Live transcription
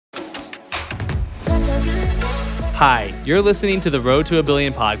Hi, you're listening to the Road to a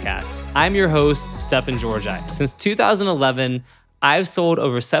Billion podcast. I'm your host, Stefan Georgi. Since 2011, I've sold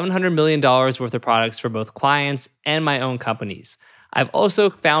over $700 million worth of products for both clients and my own companies. I've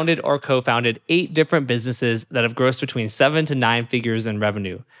also founded or co-founded 8 different businesses that have grossed between 7 to 9 figures in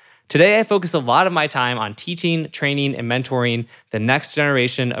revenue. Today, I focus a lot of my time on teaching, training, and mentoring the next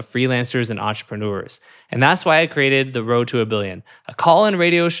generation of freelancers and entrepreneurs. And that's why I created The Road to a Billion, a call-in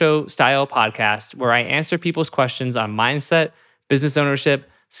radio show style podcast where I answer people's questions on mindset, business ownership,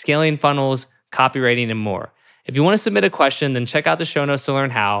 scaling funnels, copywriting, and more. If you want to submit a question, then check out the show notes to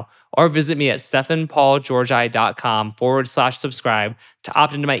learn how, or visit me at stefanpaulgeorgi.com/subscribe to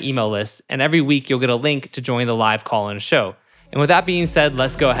opt into my email list. And every week, you'll get a link to join the live call-in show. And with that being said,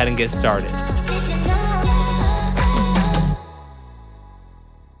 let's go ahead and get started.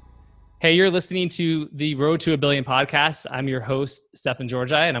 Hey, you're listening to the Road to a Billion podcast. I'm your host, Stefan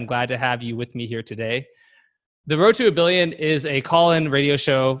Georgi, and I'm glad to have you with me here today. The Road to a Billion is a call-in radio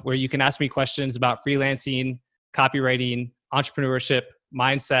show where you can ask me questions about freelancing, copywriting, entrepreneurship,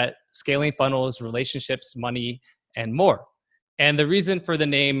 mindset, scaling funnels, relationships, money, and more. And the reason for the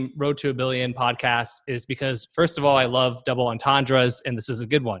name Road to a Billion podcast is because, first of all, I love double entendres, and this is a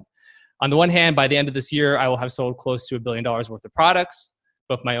good one. On the one hand, by the end of this year, I will have sold close to $1 billion worth of products,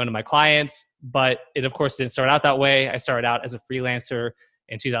 both my own and my clients. But it, of course, didn't start out that way. I started out as a freelancer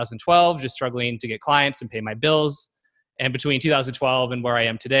in 2012, just struggling to get clients and pay my bills. And between 2012 and where I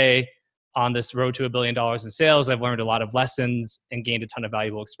am today, on this road to $1 billion in sales, I've learned a lot of lessons and gained a ton of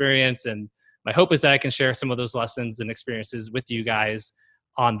valuable experience. And my hope is that I can share some of those lessons and experiences with you guys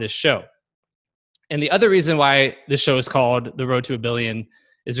on this show. And the other reason why this show is called The Road to a Billion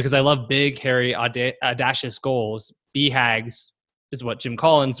is because I love big, hairy, audacious goals. BHAGs is what Jim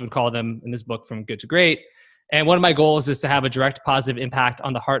Collins would call them in his book, From Good to Great. And one of my goals is to have a direct positive impact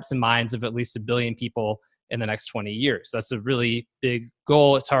on the hearts and minds of at least 1 billion people in the next 20 years. That's a really big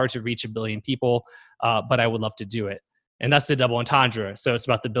goal. It's hard to reach 1 billion people, but I would love to do it. And that's the double entendre. So it's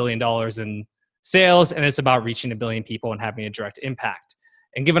about the $1 billion in sales, and it's about reaching 1 billion people and having a direct impact.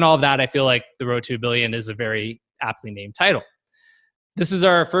 And given all of that, I feel like The Road to a Billion is a very aptly named title. This is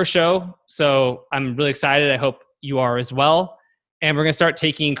our first show, so I'm really excited. I hope you are as well. And we're going to start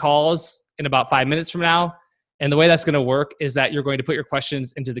taking calls in about 5 minutes from now. And the way that's going to work is that you're going to put your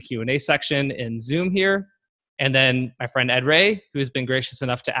questions into the Q&A section in Zoom here. And then my friend Ed Ray, who has been gracious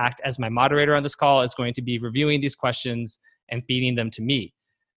enough to act as my moderator on this call, is going to be reviewing these questions and feeding them to me.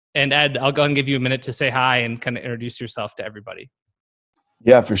 And Ed, I'll go and give you a minute to say hi and kind of introduce yourself to everybody.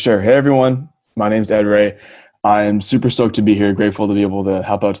 Yeah, for sure. Hey, everyone. My name's Ed Ray. I'm super stoked to be here. Grateful to be able to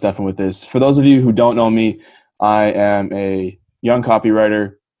help out Stefan with this. For those of you who don't know me, I am a young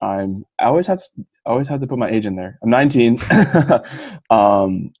copywriter. I always have to put my age in there. I'm 19.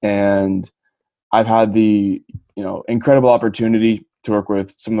 And I've had the incredible opportunity to work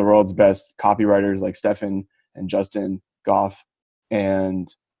with some of the world's best copywriters like Stefan and Justin Goff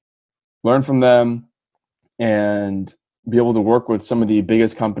and learn from them and be able to work with some of the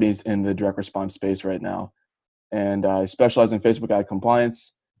biggest companies in the direct response space right now. And I specialize in Facebook ad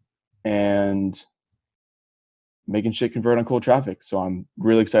compliance and making shit convert on cool traffic. So I'm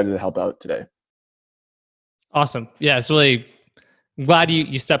really excited to help out today. Awesome. Yeah, it's really glad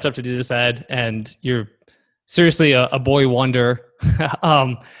you stepped up to do this, Ed, and you're seriously a boy wonder.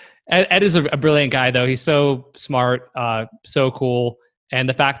 Ed is a brilliant guy, though. He's so smart, so cool. And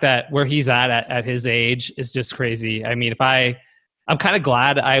the fact that where he's at his age is just crazy. I mean, I'm kind of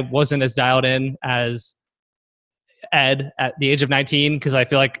glad I wasn't as dialed in as Ed at the age of 19, because I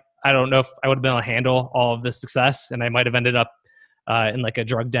feel like I don't know if I would have been able to handle all of this success, and I might have ended up in like a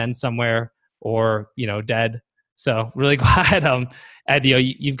drug den somewhere or, dead. So really glad, Ed,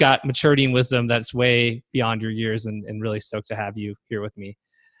 you've got maturity and wisdom that's way beyond your years, and really stoked to have you here with me.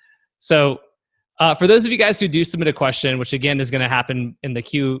 So for those of you guys who do submit a question, which again is going to happen in the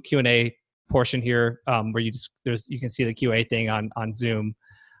Q&A portion here, where you can see the QA thing on Zoom.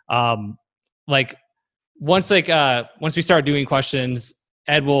 Once we start doing questions,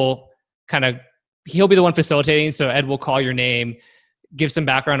 Ed will he'll be the one facilitating. So Ed will call your name, give some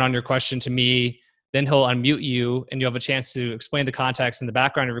background on your question to me, then he'll unmute you and you'll have a chance to explain the context and the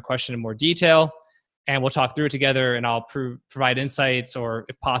background of your question in more detail. And we'll talk through it together, and I'll provide insights or,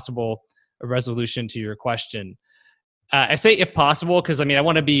 if possible, a resolution to your question. I say if possible because, I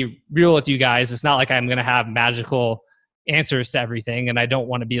want to be real with you guys. It's not like I'm going to have magical answers to everything, and I don't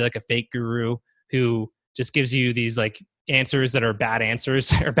want to be like a fake guru who just gives you these like answers that are bad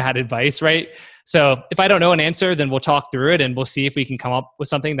answers or bad advice, right? So if I don't know an answer, then we'll talk through it and we'll see if we can come up with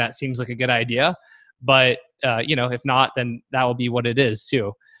something that seems like a good idea. But if not, then that will be what it is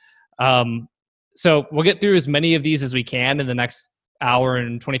too. So we'll get through as many of these as we can in the next hour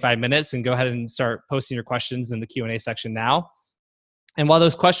and 25 minutes, and go ahead and start posting your questions in the Q&A section now. And while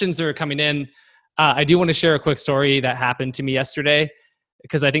those questions are coming in, I do want to share a quick story that happened to me yesterday,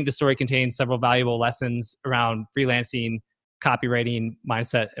 because I think the story contains several valuable lessons around freelancing, copywriting,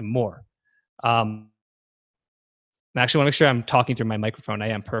 mindset, and more. And actually, I want to make sure I'm talking through my microphone. I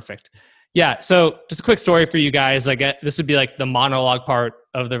am perfect. Yeah. So just a quick story for you guys. This would be like the monologue part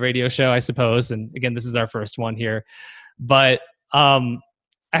of the radio show, I suppose. And again, this is our first one here. But I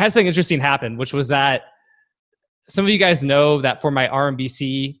had something interesting happen, which was that some of you guys know that for my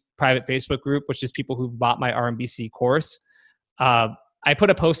RMBC private Facebook group, which is people who've bought my RMBC course, I put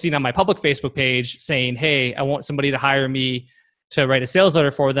a posting on my public Facebook page saying, hey, I want somebody to hire me to write a sales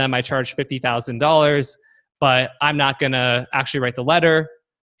letter for them. I charge $50,000, but I'm not going to actually write the letter.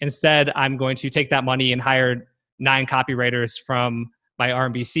 Instead, I'm going to take that money and hire 9 copywriters from my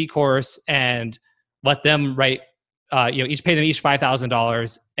RMBC course and let them write, each pay them each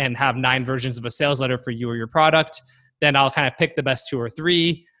 $5,000 and have 9 versions of a sales letter for you or your product. Then I'll kind of pick the best 2 or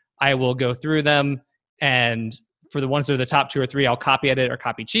 3. I will go through them, and for the ones that are the top 2 or 3, I'll copy edit or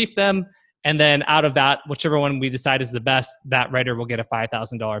copy chief them. And then out of that, whichever one we decide is the best, that writer will get a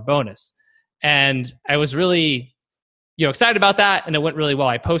 $5,000 bonus. And I was really, excited about that. And it went really well.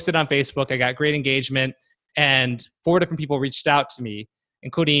 I posted on Facebook. I got great engagement, and 4 different people reached out to me,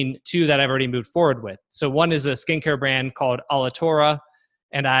 including 2 that I've already moved forward with. So one is a skincare brand called Alatora.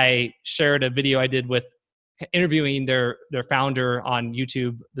 And I shared a video I did with interviewing their founder on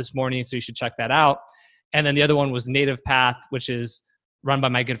YouTube this morning. So you should check that out. And then the other one was Native Path, which is run by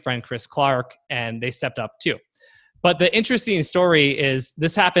my good friend, Chris Clark, and they stepped up too. But the interesting story is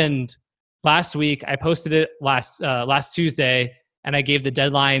this happened last week. I posted it last Tuesday, and I gave the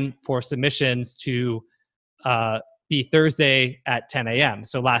deadline for submissions to be Thursday at 10 a.m.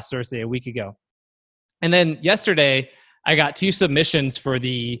 So last Thursday, a week ago. And then yesterday, I got 2 submissions for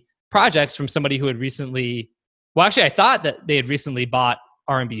the projects from somebody who had recently, I thought that they had recently bought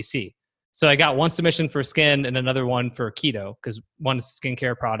RMBC. So I got 1 submission for skin and another one for keto, because one's a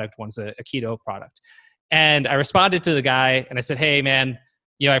skincare product, one's a keto product. And I responded to the guy and I said, hey man,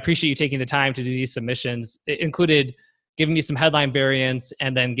 I appreciate you taking the time to do these submissions. It included giving me some headline variants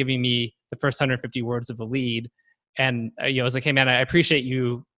and then giving me the first 150 words of the lead. And I was like, hey man, I appreciate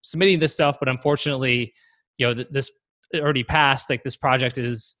you submitting this stuff, but unfortunately, this already passed. Like, this project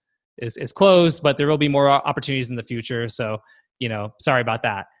is closed, but there will be more opportunities in the future. So, sorry about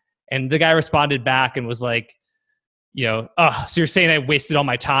that. And the guy responded back and was like, so you're saying I wasted all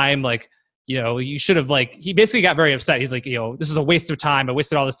my time? Like, you should have, he basically got very upset. He's like, this is a waste of time. I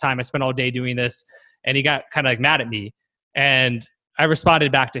wasted all this time. I spent all day doing this. And he got kind of mad at me. And I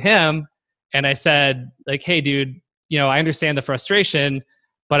responded back to him and I said, hey dude, I understand the frustration,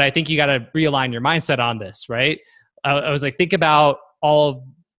 but I think you got to realign your mindset on this, right? I was like, think about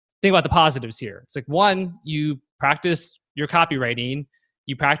the positives here. It's like, 1, you practice your copywriting.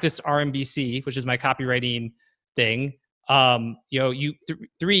 You practice RMBC, which is my copywriting thing. 3,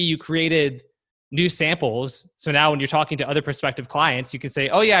 you created new samples. So now when you're talking to other prospective clients, you can say,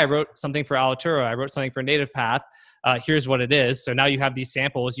 oh yeah, I wrote something for Alatura. I wrote something for Native Path. Here's what it is. So now you have these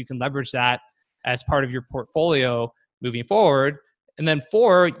samples. You can leverage that as part of your portfolio moving forward. And then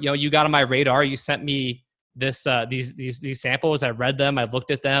 4, you got on my radar. You sent me these samples. I read them. I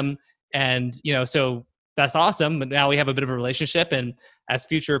looked at them. And, so that's awesome. But now we have a bit of a relationship. And as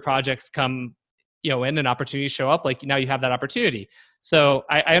future projects come, in and opportunities show up, now you have that opportunity. So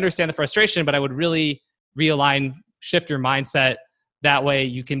I understand the frustration, but I would really realign, shift your mindset. That way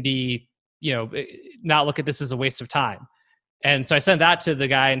you can be, not look at this as a waste of time. And so I sent that to the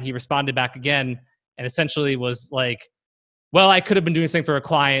guy and he responded back again and essentially was like, well, I could have been doing something for a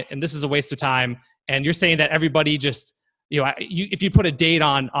client and this is a waste of time. And you're saying that everybody just, if you put a date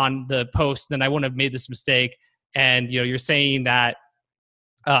on the post, then I wouldn't have made this mistake. And, you're saying that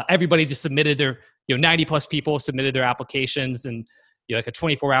everybody just submitted their, 90 plus people submitted their applications in like a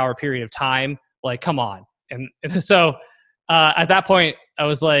 24-hour period of time. Like, come on. And so at that point I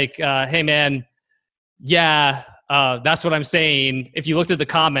was like, hey man, yeah, that's what I'm saying. If you looked at the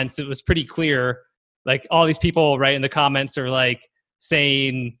comments, it was pretty clear. Like, all these people right in the comments are like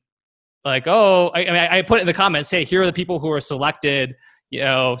saying like, oh, I put it in the comments, hey, here are the people who are selected,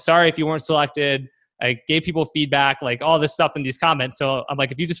 sorry if you weren't selected. I gave people feedback, like all this stuff in these comments. So I'm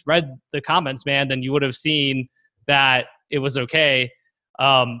like, if you just read the comments, man, then you would have seen that it was okay.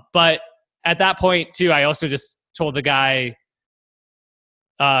 But at that point too, I also just told the guy,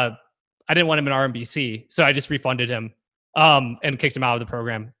 I didn't want him in RMBC. So I just refunded him and kicked him out of the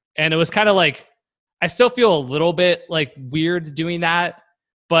program. And it was kind of like, I still feel a little bit like weird doing that,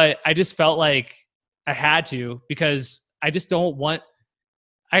 but I just felt like I had to, because I just don't want,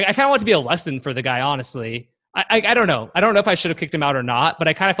 I kind of want it to be a lesson for the guy, honestly. I don't know. I don't know if I should have kicked him out or not, but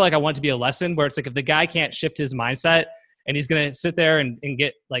I kind of feel like I want it to be a lesson where it's like, if the guy can't shift his mindset and he's going to sit there and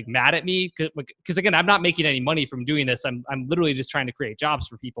get like mad at me, because again, I'm not making any money from doing this. I'm literally just trying to create jobs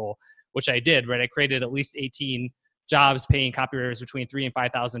for people, which I did, right? I created at least 18 jobs paying copywriters between $3,000 and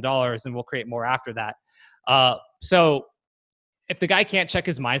 $5,000, and we'll create more after that. So if the guy can't check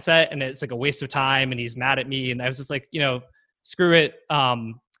his mindset and it's like a waste of time and he's mad at me, and I was just like, screw it.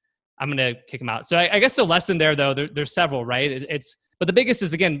 I'm going to kick him out. So I guess the lesson there, though, there's several, right? But the biggest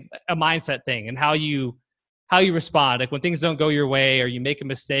is, again, a mindset thing and how you respond. Like when things don't go your way or you make a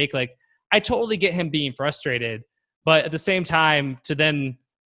mistake, like I totally get him being frustrated, but at the same time to then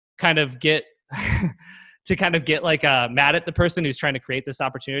kind of get like mad at the person who's trying to create this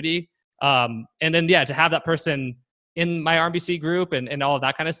opportunity. And then, to have that person in my RBC group and all of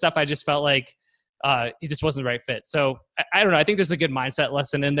that kind of stuff, I just felt like he just wasn't the right fit. So I don't know. I think there's a good mindset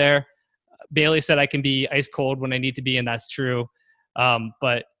lesson in there. Bailey said I can be ice cold when I need to be, and that's true.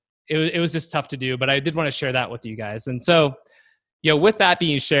 But it was just tough to do. But I did want to share that with you guys. And so, with that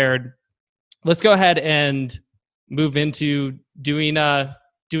being shared, let's go ahead and move into doing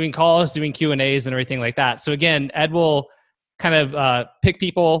calls, doing Q&As and everything like that. So again, Ed will kind of pick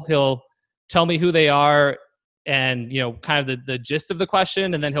people. He'll tell me who they are and, kind of the gist of the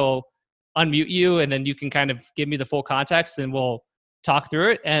question, and then he'll unmute you, and then you can kind of give me the full context, and we'll talk through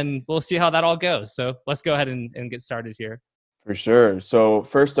it, and we'll see how that all goes. So let's go ahead and get started here. For sure. So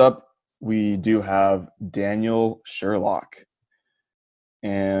first up, we do have Daniel Sherlock.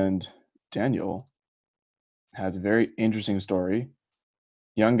 And Daniel has a very interesting story.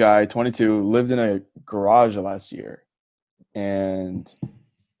 Young guy, 22, lived in a garage last year, and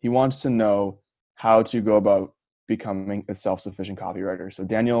he wants to know how to go about becoming a self-sufficient copywriter. So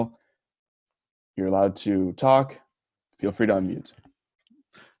Daniel, you're allowed to talk. Feel free to unmute.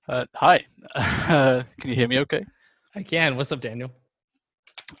 Hi. Can you hear me okay? I can. What's up, Daniel?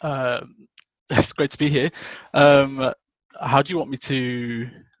 It's great to be here. How do you want me to,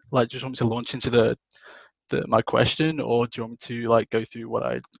 just want me to launch into my question, or do you want me to go through what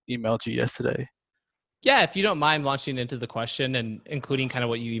I emailed you yesterday? Yeah, if you don't mind launching into the question and including kind of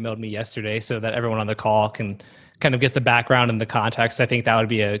what you emailed me yesterday, so that everyone on the call can kind of get the background and the context, I think that would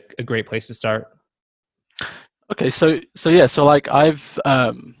be a great place to start. Okay, so I've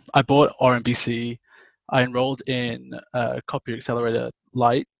I bought RMBC. I enrolled in Copy Accelerator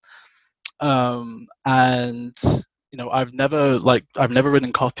Lite, and I've never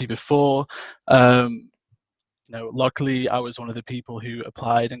written copy before. Luckily, I was one of the people who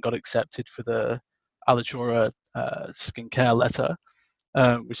applied and got accepted for the Altura skincare letter,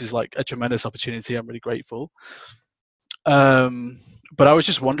 which is a tremendous opportunity. I'm really grateful. But I was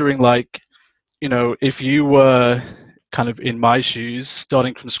just wondering, if you were kind of in my shoes,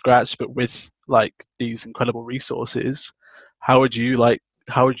 starting from scratch, but with these incredible resources, how would you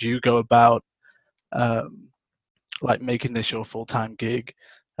go about making this your full-time gig,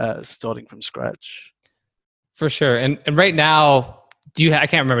 starting from scratch? For sure. And right now, I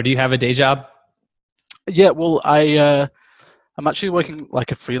can't remember, do you have a day job? Yeah, well, I'm actually working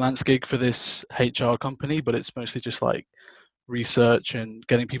a freelance gig for this HR company, but it's mostly just research and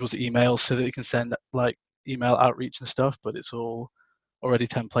getting people's emails so that they can send email outreach and stuff, but it's all already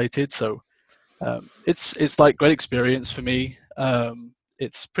templated. So it's great experience for me.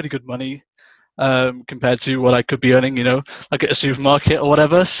 It's pretty good money compared to what I could be earning, at a supermarket or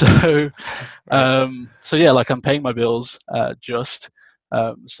whatever. So yeah, I'm paying my bills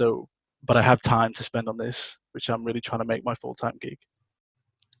but I have time to spend on this, which I'm really trying to make my full-time gig.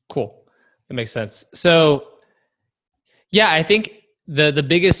 Cool. That makes sense. So yeah, I think the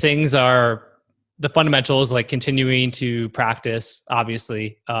biggest things are the fundamentals, continuing to practice,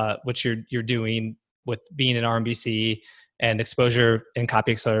 obviously, which you're doing with being in RMBC, and exposure in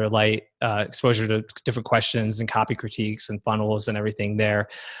Copy Accelerator Lite, exposure to different questions and copy critiques and funnels and everything there.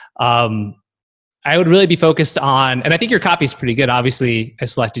 I would really be focused on, and I think your copy is pretty good. Obviously, I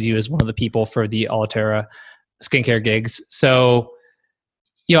selected you as one of the people for the Altura skincare gigs. So,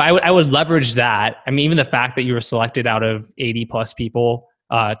 I would leverage that. I mean, even the fact that you were selected out of 80 plus people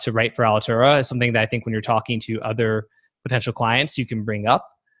to write for Altura is something that I think when you're talking to other potential clients, you can bring up.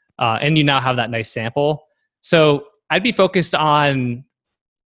 And you now have that nice sample. So I'd be focused on,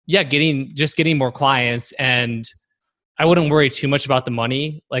 getting more clients, and I wouldn't worry too much about the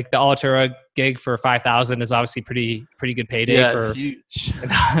money. The Altura gig for 5,000 is obviously pretty good payday for huge.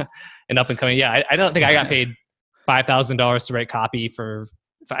 an up and coming. Yeah, I don't think I got paid $5,000 to write copy for.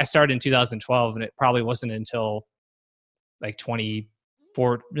 I started in 2012, and it probably wasn't until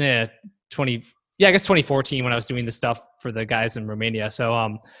 2014, yeah, I guess 2014 when I was doing the stuff for the guys in Romania. So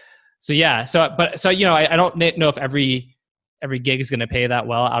you know, I don't know if every gig is going to pay that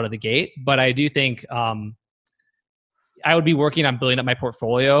well out of the gate, but I do think I would be working on building up my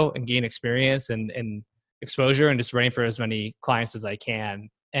portfolio and gain experience and exposure and just running for as many clients as I can.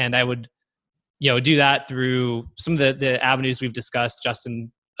 And I would, you know, do that through some of the avenues we've discussed.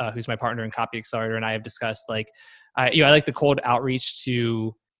 Justin, who's my partner in Copy Accelerator, and I have discussed, like, I like the cold outreach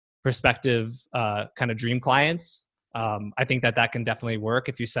to prospective kind of dream clients. I think that can definitely work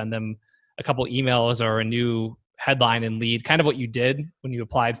if you send them a couple emails or a new headline and lead, kind of what you did when you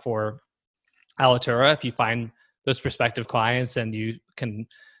applied for Alitura. If you find those prospective clients and you can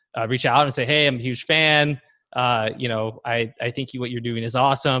reach out and say, hey, I'm a huge fan. You know, I think what you're doing is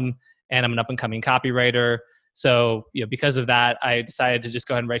awesome, and I'm an up and coming copywriter. So, you know, because of that, I decided to just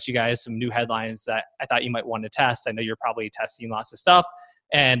go ahead and write you guys some new headlines that I thought you might want to test. I know you're probably testing lots of stuff.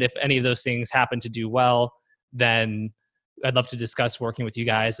 And if any of those things happen to do well, then I'd love to discuss working with you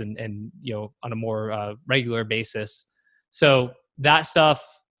guys and you know, on a more regular basis. So that stuff,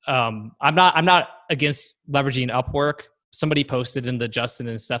 I'm not against leveraging Upwork. Somebody posted in the Justin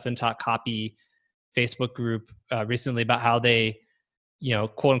and Stefan Talk Copy Facebook group recently about how they, you know,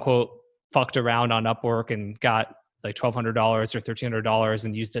 quote unquote, fucked around on Upwork and got like $1,200 or $1,300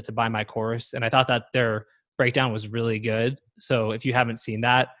 and used it to buy my course. And I thought that their breakdown was really good. So if you haven't seen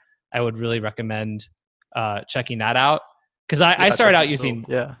that, I would really recommend checking that out. Because I started out using.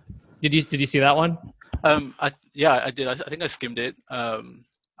 Yeah. Did you see that one? I did. I think I skimmed it.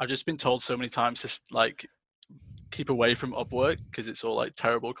 I've just been told so many times to like keep away from Upwork because it's all like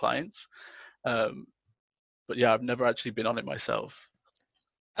terrible clients. But yeah, I've never actually been on it myself.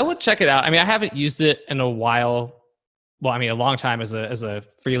 I would check it out. I mean, I haven't used it in a while. Well, I mean, a long time as a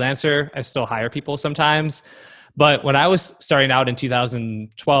freelancer. I still hire people sometimes. But when I was starting out in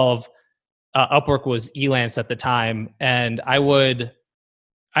 2012, Upwork was Elance at the time. And I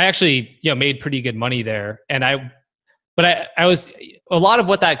actually, you know, made pretty good money there. And I was, a lot of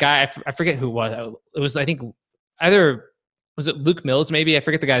what that guy, I forget who it was. It was, I think, was it Luke Mills, maybe? I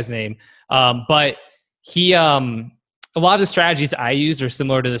forget the guy's name. But he, a lot of the strategies I used are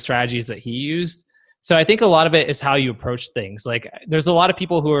similar to the strategies that he used. So I think a lot of it is how you approach things. Like, there's a lot of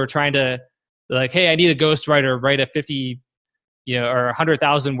people who are trying to, like, hey, I need a ghostwriter, write a 50, you know, or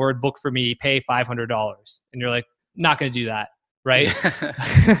 100,000 word book for me, pay $500. And you're like, not going to do that. Right.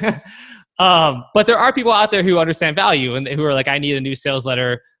 But there are people out there who understand value and who are like, I need a new sales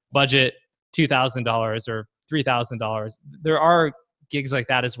letter, budget $2,000 or $3,000. There are gigs like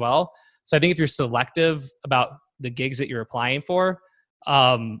that as well. So I think if you're selective about the gigs that you're applying for,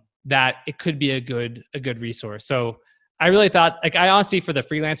 that it could be a good resource. So I really thought, like, I honestly, for the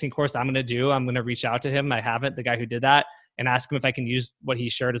freelancing course I'm going to reach out to him. I haven't, the guy who did that, and ask him if I can use what he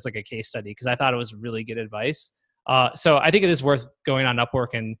shared as like a case study, because I thought it was really good advice. So I think it is worth going on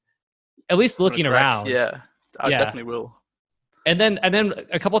Upwork and at least looking around. Yeah, I definitely will. And then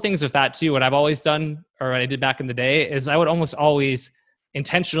a couple of things with that too. What I've always done, or what I did back in the day, is I would almost always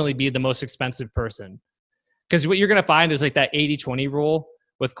intentionally be the most expensive person. Because what you're going to find is like that 80-20 rule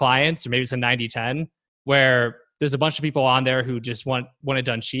with clients, or maybe it's a 90-10, where there's a bunch of people on there who just want it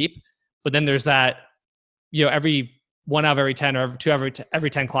done cheap. But then there's that, you know, every 1 out of every 10 or 2 out of every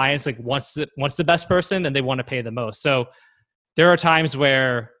 10 clients like wants the best person and they want to pay the most. So there are times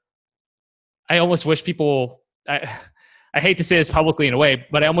where I almost wish people, I hate to say this publicly in a way,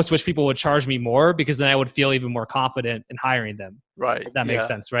 but I almost wish people would charge me more, because then I would feel even more confident in hiring them. Right. If that makes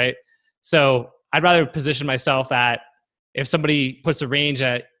sense, right? So I'd rather position myself at, if somebody puts a range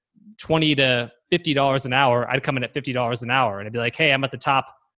at $20 to $50 an hour, I'd come in at $50 an hour and I'd be like, hey, I'm at the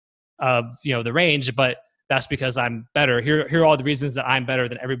top of, you know, the range, but that's because I'm better. Here are all the reasons that I'm better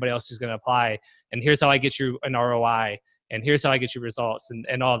than everybody else who's going to apply. And here's how I get you an ROI. And here's how I get you results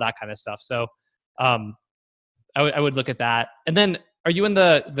and all that kind of stuff. So I would look at that. And then, are you in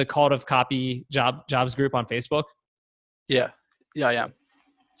the Cult of Copy jobs group on Facebook? Yeah, I am.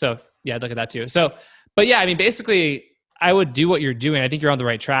 So yeah, I'd look at that too. So, but yeah, I mean, basically, I would do what you're doing. I think you're on the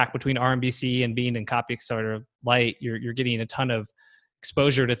right track between RMBC and being in Copy Accelerator Lite. You're getting a ton of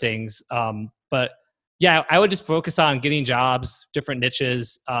exposure to things. But yeah, I would just focus on getting jobs, different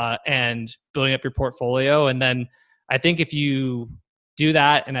niches, and building up your portfolio. And then I think if you do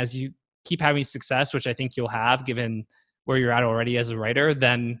that, and as you keep having success, which I think you'll have given where you're at already as a writer,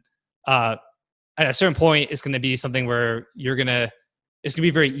 then at a certain point, it's going to be something where it's going to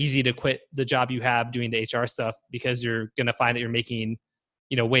be very easy to quit the job you have doing the HR stuff, because you're going to find that you're making,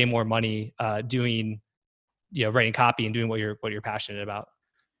 you know, way more money doing, you know, writing copy and doing what you're passionate about.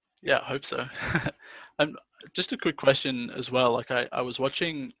 Yeah, I hope so. And just a quick question as well. Like I was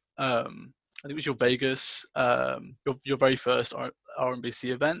watching think it was your Vegas, your very first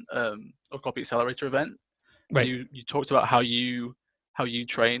RMBC event, or Copy Accelerator event. Right. You talked about how you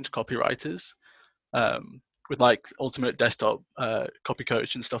trained copywriters with like Ultimate Desktop Copy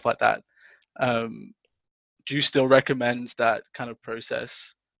Coach and stuff like that. Do you still recommend that kind of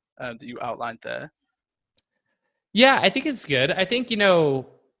process that you outlined there? Yeah, I think it's good. I think,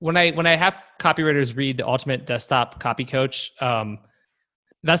 when I have copywriters read the Ultimate Desktop Copy Coach,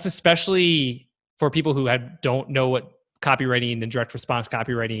 that's especially for people who don't know what copywriting and direct response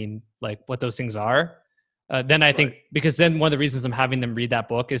copywriting, like what those things are. Then I think, because then one of the reasons I'm having them read that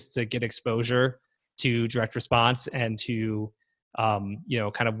book is to get exposure to direct response and to,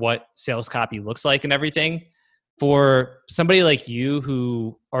 kind of what sales copy looks like and everything. For somebody like you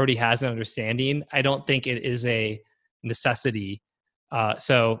who already has an understanding, I don't think it is a necessity.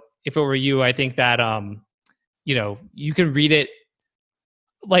 So if it were you, I think that, you can read it.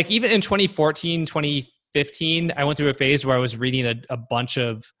 Like even in 2014, 2015, I went through a phase where I was reading a bunch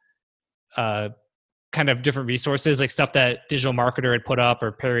of kind of different resources, like stuff that Digital Marketer had put up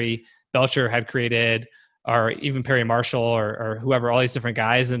or Perry Belcher had created, or even Perry Marshall or whoever, all these different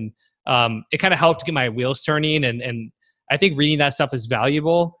guys. And it kind of helped get my wheels turning. And I think reading that stuff is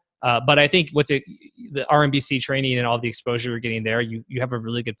valuable. But I think with the RMBC training and all the exposure you're getting there, you have a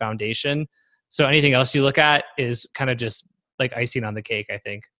really good foundation. So anything else you look at is kind of just like icing on the cake, I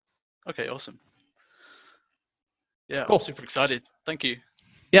think. Okay, awesome. Yeah, cool. I'm super excited. Thank you.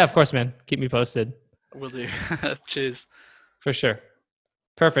 Yeah, of course, man. Keep me posted. Will do. Cheers. For sure.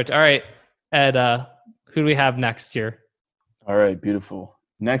 Perfect. All right, Ed, who do we have next here? All right, beautiful.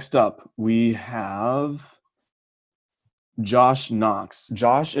 Next up, we have Josh Knox.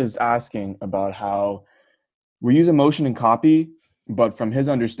 Josh is asking about how we use emotion in copy, but from his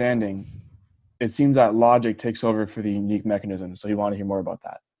understanding, it seems that logic takes over for the unique mechanism. So he wanted to hear more about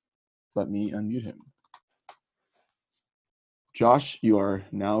that. Let me unmute him. Josh, you are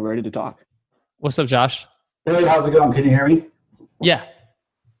now ready to talk. What's up, Josh? Hey, how's it going? Can you hear me? Yeah.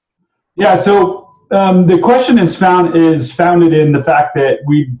 Yeah. So the question is founded in the fact that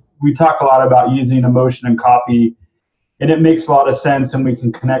we talk a lot about using emotion and copy, and it makes a lot of sense, and we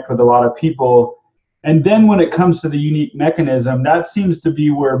can connect with a lot of people. And then when it comes to the unique mechanism, that seems to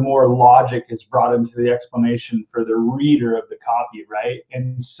be where more logic is brought into the explanation for the reader of the copy, right?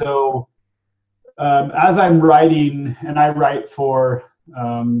 And so as I'm writing, and I write for,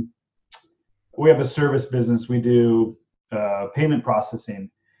 we have a service business, we do payment processing.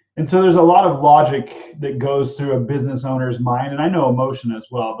 And so there's a lot of logic that goes through a business owner's mind, and I know emotion as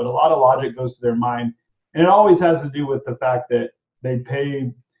well, but a lot of logic goes to their mind. And it always has to do with the fact that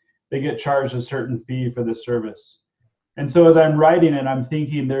they get charged a certain fee for the service. And so as I'm writing it, I'm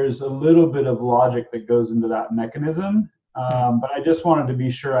thinking there's a little bit of logic that goes into that mechanism. But I just wanted to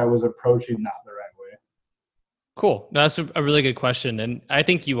be sure I was approaching that the right way. Cool. No, that's a really good question. And I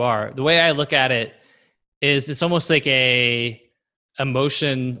think you are. The way I look at it is it's almost like a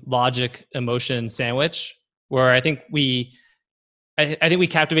logic emotion sandwich, where I think we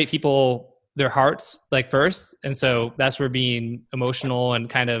captivate people, their hearts, like first. And so that's where being emotional and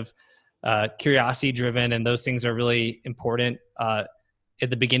kind of curiosity driven and those things are really important at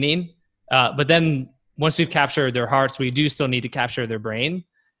the beginning. But then once we've captured their hearts, we do still need to capture their brain.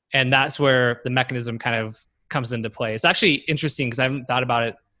 And that's where the mechanism kind of comes into play. It's actually interesting because I haven't thought about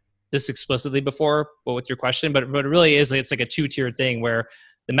it this explicitly before, but with your question, but it really is, it's like a two-tiered thing where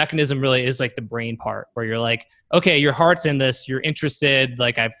the mechanism really is like the brain part, where you're like, okay, your heart's in this, you're interested,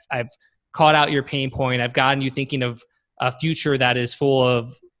 like I've caught out your pain point, I've gotten you thinking of a future that is full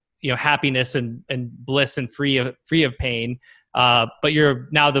of, happiness and bliss and free of pain. But you're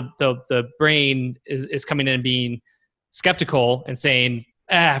now the brain is coming in and being skeptical and saying,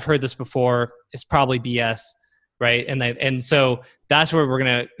 I've heard this before, it's probably BS, right? And so that's where we're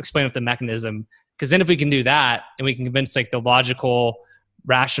going to explain with the mechanism, because then if we can do that and we can convince like the logical,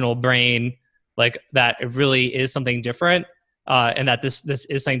 rational brain, like that it really is something different, and that this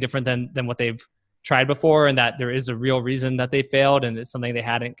is something different than what they've tried before, and that there is a real reason that they failed and it's something they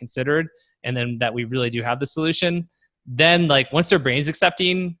hadn't considered, and then that we really do have the solution. Then like once their brain's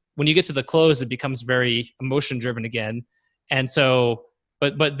accepting, when you get to the close, it becomes very emotion driven again. And so,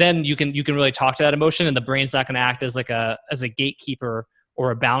 but then you can really talk to that emotion, and the brain's not going to act as like as a gatekeeper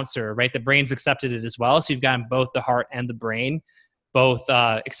or a bouncer, right? The brain's accepted it as well. So you've gotten both the heart and the brain, both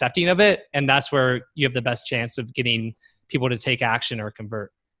accepting of it. And that's where you have the best chance of getting people to take action or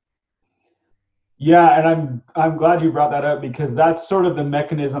convert. Yeah, and I'm glad you brought that up, because that's sort of the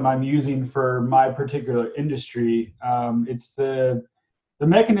mechanism I'm using for my particular industry. It's the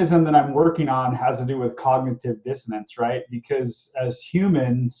mechanism that I'm working on has to do with cognitive dissonance, right? Because as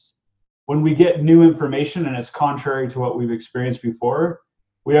humans, when we get new information and it's contrary to what we've experienced before,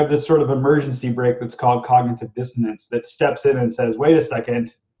 we have this sort of emergency brake that's called cognitive dissonance that steps in and says, wait a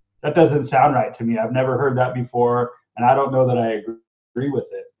second, that doesn't sound right to me. I've never heard that before, and I don't know that I agree with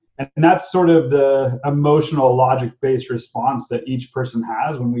it. And that's sort of the emotional logic-based response that each person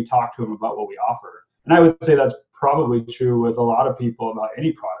has when we talk to them about what we offer. And I would say that's probably true with a lot of people about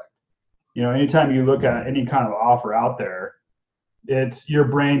any product. You know, anytime you look at any kind of offer out there, it's your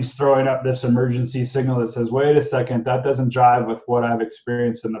brain's throwing up this emergency signal that says, wait a second, that doesn't jive with what I've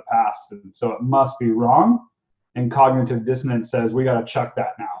experienced in the past. And so it must be wrong. And cognitive dissonance says, we got to chuck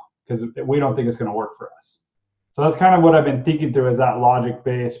that now because we don't think it's going to work for us. So that's kind of what I've been thinking through, is that logic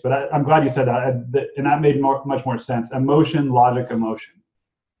base. But I'm glad you said that. And that made much more sense. Emotion, logic, emotion.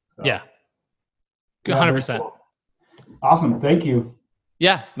 So, yeah. 100%. Cool. Awesome. Thank you.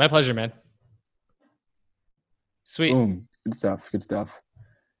 Yeah. My pleasure, man. Sweet. Boom. Good stuff. Good stuff.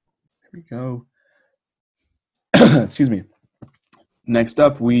 Here we go. Excuse me. Next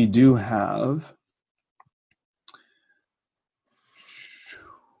up, we do have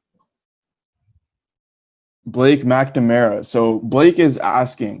Blake McNamara. So Blake is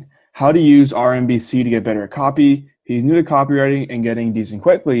asking how to use RMBC to get better at copy. He's new to copywriting and getting decent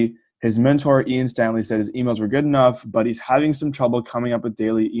quickly. His mentor, Ian Stanley, said his emails were good enough, but he's having some trouble coming up with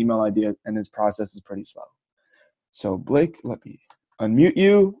daily email ideas, and his process is pretty slow. So Blake, let me unmute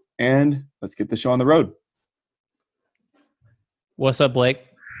you, and let's get the show on the road. What's up, Blake?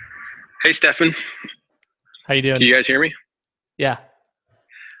 Hey, Stefan. How you doing? Can you guys hear me? Yeah.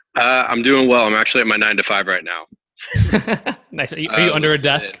 I'm doing well. I'm actually at my 9 to 5 right now. Nice. Are you under a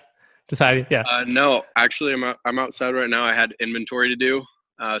desk? Decided. Yeah. No, actually, I'm outside right now. I had inventory to do,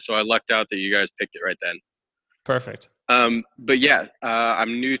 so I lucked out that you guys picked it right then. Perfect. But yeah,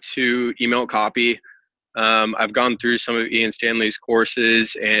 I'm new to email copy. I've gone through some of Ian Stanley's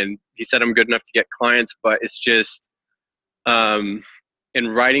courses, and he said I'm good enough to get clients, but it's just in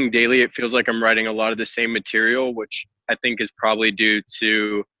writing daily, it feels like I'm writing a lot of the same material, which I think is probably due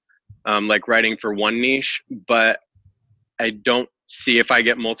to like writing for one niche, but I don't see, if I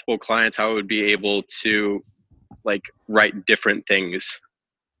get multiple clients, how I would be able to like write different things,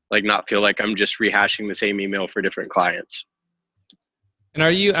 like not feel like I'm just rehashing the same email for different clients. And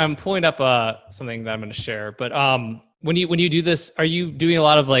I'm pulling up something that I'm going to share, but when you do this, are you doing a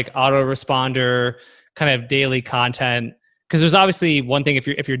lot of like autoresponder kind of daily content? Because there's obviously one thing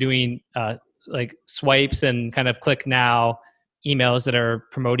if you're doing like swipes and kind of click now emails that are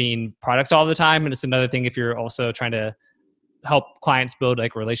promoting products all the time, and it's another thing if you're also trying to help clients build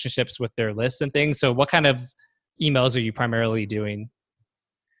like relationships with their lists and things. So what kind of emails are you primarily doing?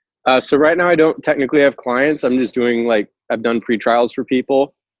 So right now I don't technically have clients. I'm just doing like, I've done pre-trials for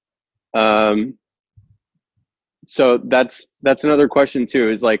people. So that's another question too,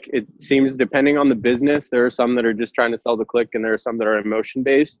 is like, it seems depending on the business, there are some that are just trying to sell the click and there are some that are emotion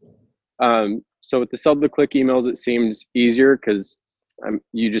based. So with the sell the click emails, it seems easier because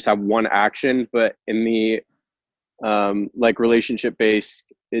you just have one action, but in the like relationship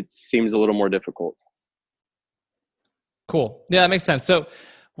based, it seems a little more difficult. Cool. Yeah, that makes sense. So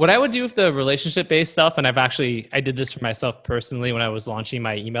what I would do with the relationship based stuff, and I did this for myself personally when I was launching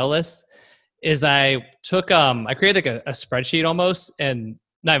my email list, is I took, I created like a spreadsheet almost, and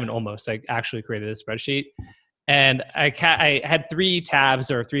not even almost, I actually created a spreadsheet. And I had 3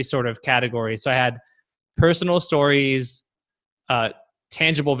 tabs or 3 sort of categories. So I had personal stories,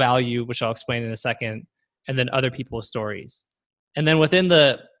 tangible value, which I'll explain in a second, and then other people's stories. And then within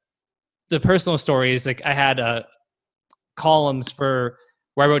the personal stories, like I had columns for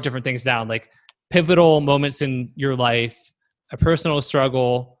where I wrote different things down, like pivotal moments in your life, a personal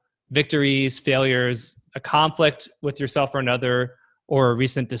struggle, victories, failures, a conflict with yourself or another, or a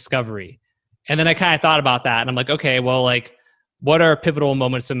recent discovery. And then I kind of thought about that and I'm like, okay, well, like what are pivotal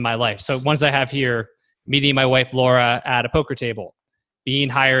moments in my life? So ones I have here, meeting my wife, Laura, at a poker table, being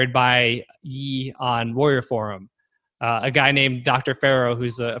hired by Yi on Warrior Forum, a guy named Dr. Farrow,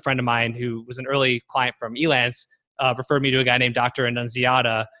 who's a friend of mine who was an early client from Elance, referred me to a guy named Dr.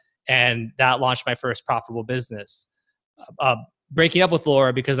 Annunziata, and that launched my first profitable business. Breaking up with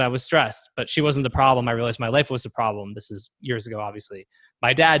Laura because I was stressed, but she wasn't the problem. I realized my life was the problem. This is years ago, obviously.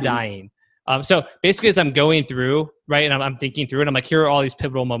 My dad dying. So basically, as I'm going through, right, and I'm thinking through it, I'm like, here are all these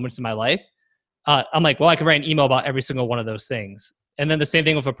pivotal moments in my life. I'm like, well, I can write an email about every single one of those things. And then the same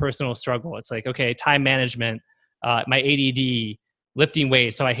thing with a personal struggle. It's like, okay, time management, my ADD, lifting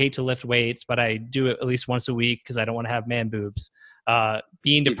weights. So I hate to lift weights, but I do it at least once a week because I don't want to have man boobs.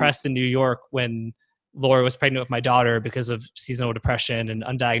 Being depressed in New York when Laura was pregnant with my daughter because of seasonal depression and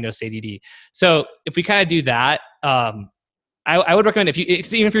undiagnosed ADD. So if we kind of do that, I would recommend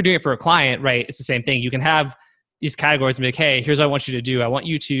even if you're doing it for a client, right? It's the same thing. You can have these categories and be like, hey, here's what I want you to do. I want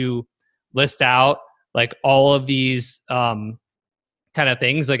you to list out like all of these kind of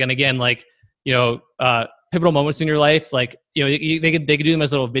things. Like, and again, like, pivotal moments in your life, like, they could do them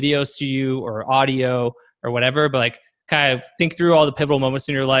as little videos to you or audio or whatever, but like kind of think through all the pivotal moments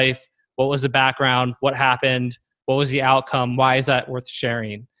in your life. What was the background? What happened? What was the outcome? Why is that worth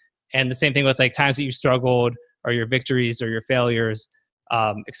sharing? And the same thing with like times that you struggled or your victories or your failures,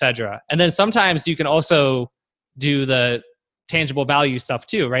 etc. And then sometimes you can also do the tangible value stuff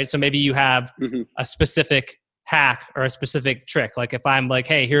too, right? So maybe you have a specific hack or a specific trick. Like if I'm like,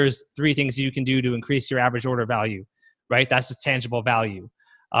 hey, here's 3 things you can do to increase your average order value, right? That's just tangible value,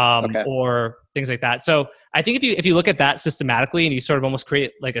 or things like that. So I think if you look at that systematically and you sort of almost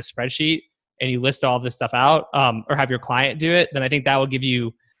create like a spreadsheet and you list all this stuff out, or have your client do it, then I think that will give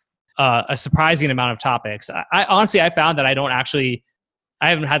you a surprising amount of topics. I honestly, I found that I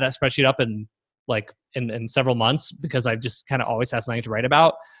haven't had that spreadsheet up in several months because I've just kind of always have something to write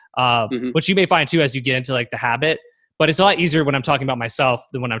about, which you may find too as you get into like the habit. But it's a lot easier when I'm talking about myself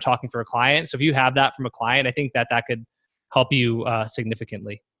than when I'm talking for a client. So if you have that from a client, I think that could help you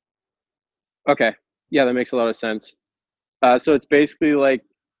significantly. Okay. Yeah, that makes a lot of sense. So it's basically like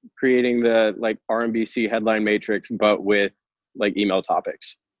creating the like RMBC headline matrix, but with like email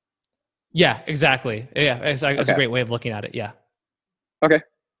topics. Yeah, exactly. Yeah, it's a great way of looking at it. Yeah. Okay.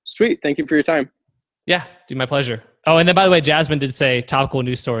 Sweet. Thank you for your time. Yeah, dude, my pleasure. Oh, and then by the way, Jasmine did say topical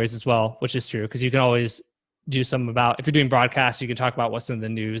news stories as well, which is true because you can always do some about, if you're doing broadcasts, you can talk about what's in the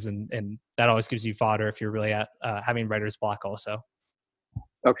news, and that always gives you fodder if you're really at having writer's block also.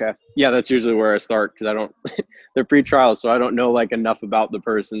 Okay. Yeah, that's usually where I start because I don't, they're pre-trials, so I don't know like enough about the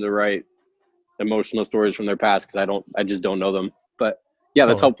person to write emotional stories from their past because I just don't know them. But yeah,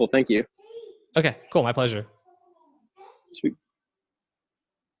 that's helpful. Thank you. Okay, cool. My pleasure. Sweet.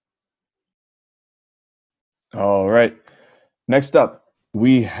 All right. Next up,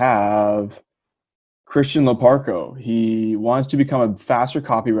 we have Christian Loparco. He wants to become a faster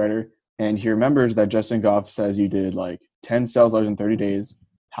copywriter, and he remembers that Justin Goff says you did like 10 sales letters in 30 days.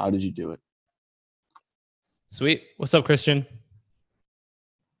 How did you do it? Sweet. What's up, Christian?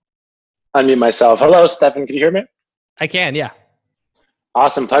 Unmute myself. Hello, Stefan. Can you hear me? I can, yeah.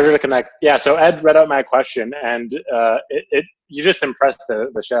 Awesome. Pleasure to connect. Yeah, so Ed read out my question, and you just impressed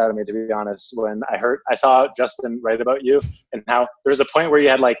the shit out of me, to be honest, when I saw Justin write about you and how there was a point where you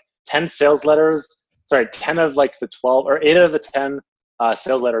had like 10 sales letters, 10 of like the 12 or 8 of the 10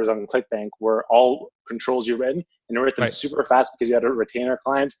 sales letters on ClickBank were all controls you written, and you wrote them super fast because you had a retainer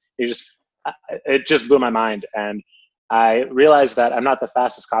client. It just blew my mind. And I realized that I'm not the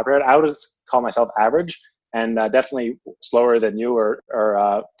fastest copywriter. I would call myself average, and definitely slower than you. Or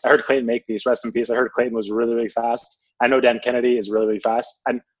I heard Clayton Makepeace, rest in peace. I heard Clayton was really, really fast. I know Dan Kennedy is really, really fast.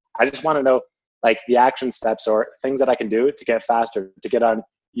 And I just want to know like the action steps or things that I can do to get faster, to get on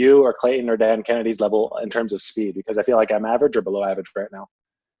you or Clayton or Dan Kennedy's level in terms of speed, because I feel like I'm average or below average right now.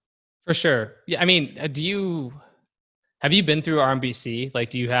 For sure. Yeah. I mean, have you been through RMBC?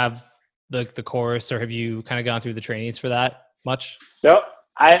 Like, do you have the course, or have you kind of gone through the trainings for that much? No,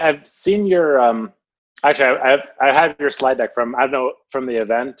 I've seen your, actually, I have your slide deck from the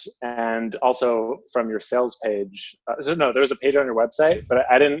event and also from your sales page. No, there was a page on your website, but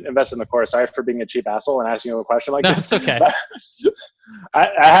I didn't invest in the course. Sorry for being a cheap asshole and asking you a question like this. No, it's okay. I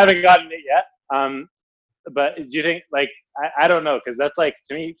haven't gotten it yet. But do you think, like, I don't know, because that's like,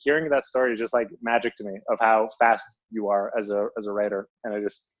 to me, hearing that story is just like magic to me of how fast you are as a writer. And I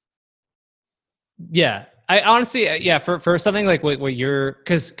just, yeah, I honestly, for something like what you're,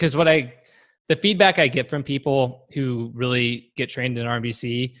 because the feedback I get from people who really get trained in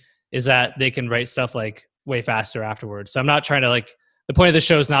RMBC is that they can write stuff like way faster afterwards. So I'm not trying to the point of the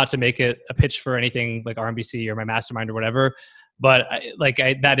show is not to make it a pitch for anything like RMBC or my mastermind or whatever, but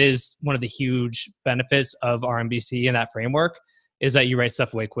that is one of the huge benefits of RMBC and that framework is that you write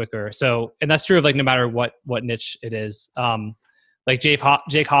stuff way quicker. So, and that's true of no matter what niche it is. Like Jake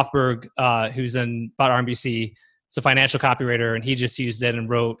Hoffberg, who's about RMBC, it's a financial copywriter, and he just used it and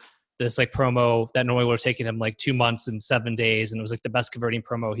wrote this promo that normally would have taken him 2 months and 7 days, and it was the best converting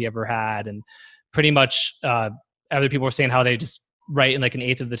promo he ever had. And pretty much other people were saying how they just write in an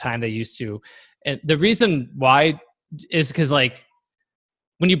eighth of the time they used to. And the reason why is because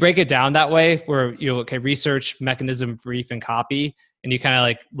when you break it down that way, where research, mechanism, brief, and copy, and you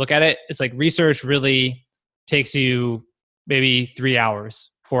kind of look at it, it's research really takes you maybe 3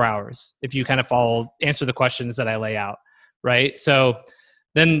 hours, 4 hours if you kind of answer the questions that I lay out, right? So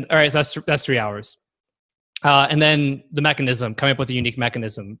then, all right, so that's 3 hours. And then the mechanism, coming up with a unique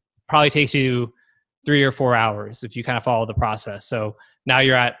mechanism, probably takes you 3 or 4 hours if you kind of follow the process. So now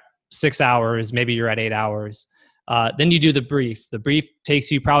you're at 6 hours, maybe you're at 8 hours. Then you do the brief. The brief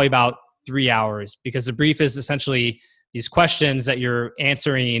takes you probably about 3 hours, because the brief is essentially these questions that you're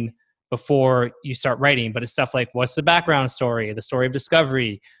answering before you start writing. But it's stuff like, what's the background story, the story of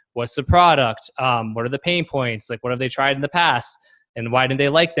discovery, what's the product, what are the pain points, like what have they tried in the past, and why didn't they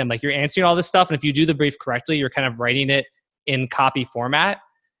like them? Like, you're answering all this stuff. And if you do the brief correctly, you're kind of writing it in copy format.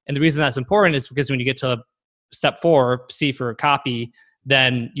 And the reason that's important is because when you get to step 4, C for copy,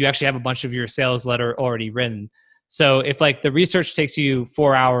 then you actually have a bunch of your sales letter already written. So if like the research takes you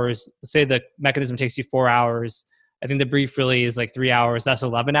 4 hours, say the mechanism takes you 4 hours, I think the brief really is like 3 hours, that's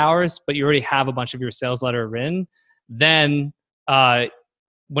 11 hours, but you already have a bunch of your sales letter written. Then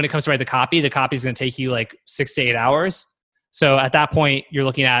when it comes to write the copy is going to take you like 6 to 8 hours. So at that point, you're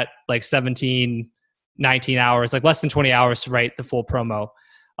looking at like 17, 19 hours, like less than 20 hours to write the full promo.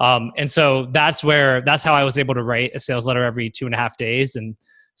 And so that's how I was able to write a sales letter every 2.5 days. And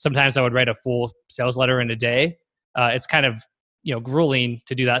sometimes I would write a full sales letter in a day. It's kind of, grueling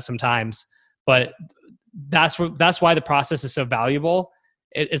to do that sometimes, but that's why the process is so valuable.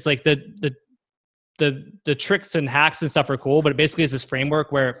 It's like the tricks and hacks and stuff are cool, but it basically is this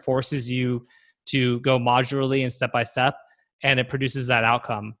framework where it forces you to go modularly and step by step, and it produces that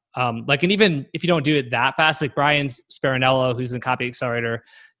outcome. And even if you don't do it that fast, like Brian Sparinello, who's in Copy Accelerator,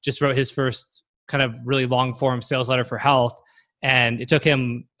 just wrote his first kind of really long form sales letter for health, and it took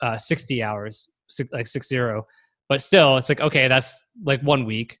him 60 hours, 60. But still, it's like, okay, that's like 1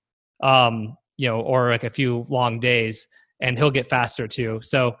 week, or like a few long days, and he'll get faster too.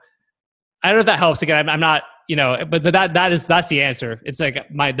 So I don't know if that helps. Again, I'm not, but that's the answer. It's like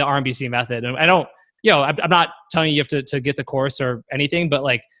the RMBC method. And I don't, I'm not telling you have to get the course or anything, but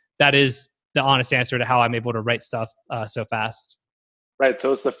like that is the honest answer to how I'm able to write stuff so fast. Right.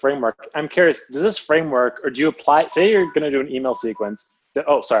 So it's the framework. I'm curious, does this framework, or do you apply, say you're going to do an email sequence.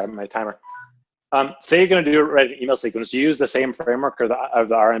 Oh, sorry, my timer. Say you're going to write an email sequence. Do you use the same framework of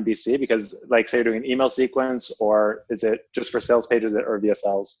the RMBC? Because like say you're doing an email sequence, or is it just for sales pages or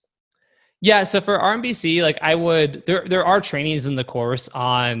VSLs? Yeah. So for RMBC, like there are trainings in the course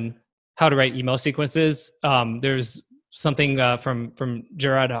on how to write email sequences. There's something from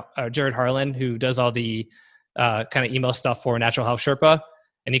Jared Harlan, who does all the kind of email stuff for Natural Health Sherpa.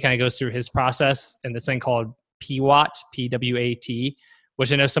 And he kind of goes through his process and this thing called PWAT, PWAT,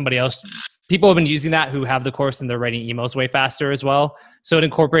 which I know people have been using that who have the course, and they're writing emails way faster as well. So it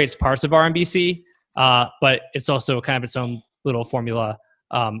incorporates parts of RMBC, but it's also kind of its own little formula.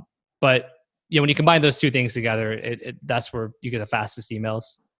 But when you combine those two things together, that's where you get the fastest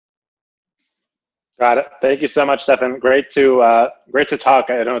emails. Got it. Thank you so much, Stefan. Great to talk.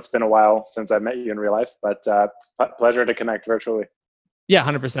 I know it's been a while since I met you in real life, but pleasure to connect virtually. Yeah,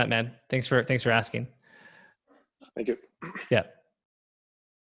 100%, man. Thanks for asking. Thank you. Yeah.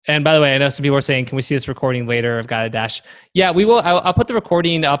 And by the way, I know some people are saying, can we see this recording later? I've got a dash. Yeah, we will. I'll put the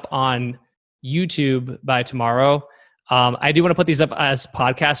recording up on YouTube by tomorrow. I do want to put these up as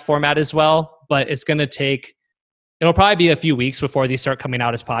podcast format as well, but it'll probably be a few weeks before these start coming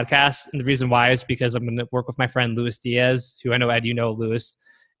out as podcasts. And the reason why is because I'm going to work with my friend Luis Diaz, who I know, Ed, Luis,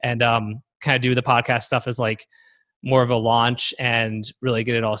 and kind of do the podcast stuff as like more of a launch and really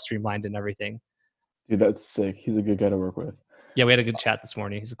get it all streamlined and everything. Dude, that's sick. He's a good guy to work with. Yeah, we had a good chat this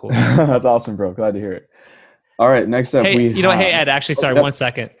morning. He's a cool guy. That's awesome, bro. Glad to hear it. All right, next up, hey, hey, Ed, actually, sorry, 1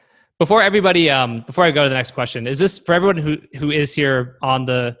 second. Before everybody, before I go to the next question, is this for everyone who is here on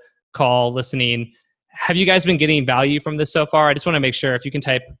the call listening? Have you guys been getting value from this so far? I just want to make sure if you can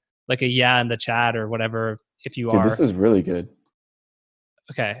type like a yeah in the chat or whatever, if you are. This is really good.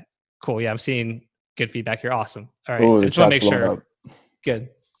 Okay, cool. Yeah, I'm seeing good feedback here. Awesome. All right. Oh, I just want to make sure. Good.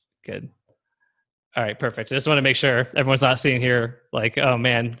 All right, perfect. I just want to make sure everyone's not seeing here like, oh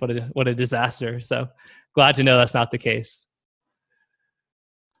man, what a disaster. So glad to know that's not the case.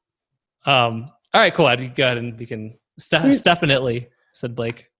 All right, cool. I'd go ahead and we can definitely, said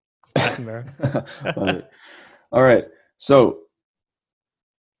Blake. Love it. All right. So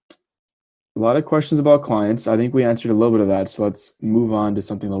a lot of questions about clients. I think we answered a little bit of that. So let's move on to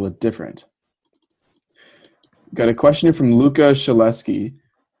something a little bit different. Got a question here from Luca Shaleski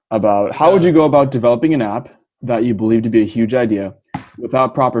about how would you go about developing an app that you believe to be a huge idea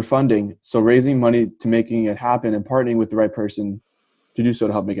without proper funding? So raising money to making it happen and partnering with the right person to do so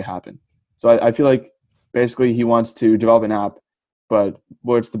to help make it happen. So I feel like basically he wants to develop an app, but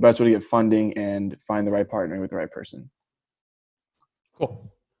what's the best way to get funding and find the right partner with the right person?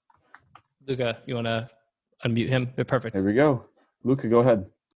 Cool. Luca, you want to unmute him? Perfect. There we go. Luca, go ahead.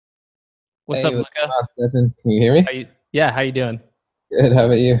 What's up, Luca? Stefan? Can you hear me? How you doing? Good. How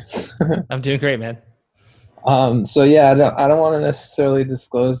about you? I'm doing great, man. So yeah, I don't want to necessarily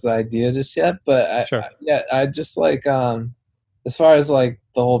disclose the idea just yet, but Sure. I just like as far as like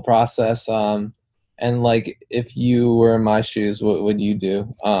the whole process, and like if you were in my shoes, what would you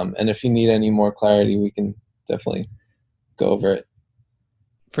do? And if you need any more clarity, we can definitely go over it.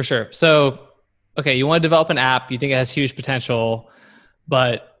 For sure. So, okay, you want to develop an app, you think it has huge potential,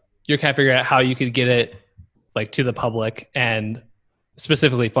 but you're kind of figuring out how you could get it like to the public and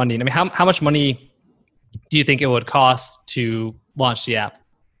specifically funding. I mean, how much money do you think it would cost to launch the app?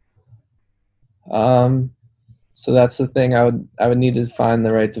 So that's the thing. I would need to find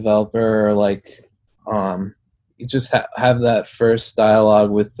the right developer, or like you just have that first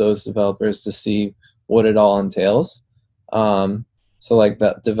dialogue with those developers to see what it all entails. So like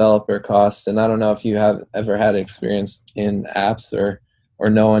that developer costs, and I don't know if you have ever had experience in apps or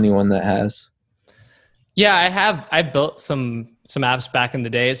know anyone that has. Yeah, I have. I built some apps back in the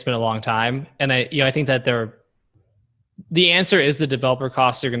day. It's been a long time, and I think that the answer is the developer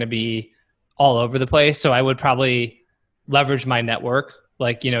costs are going to be all over the place. So I would probably leverage my network.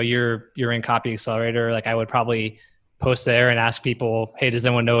 Like, you're in Copy Accelerator. Like, I would probably post there and ask people, hey, does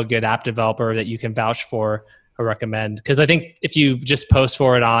anyone know a good app developer that you can vouch for or recommend? Because I think if you just post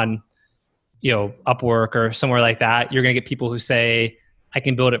for it on, Upwork or somewhere like that, you're going to get people who say, I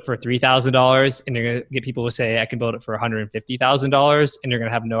can build it for $3,000, and you're going to get people who say I can build it for $150,000, and you're going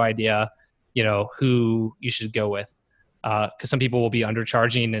to have no idea, who you should go with. Because some people will be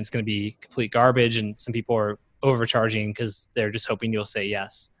undercharging and it's going to be complete garbage, and some people are overcharging because they're just hoping you'll say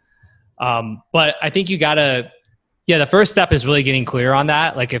yes. But I think you gotta, the first step is really getting clear on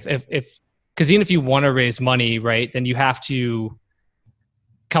that. Like if because even if you want to raise money, right, then you have to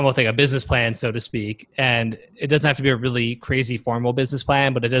come up with like a business plan, so to speak. And it doesn't have to be a really crazy formal business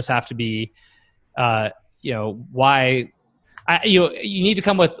plan, but it does have to be, why you need to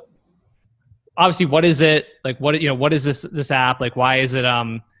come with, obviously, what is it? Like, what is this app? Like, why is it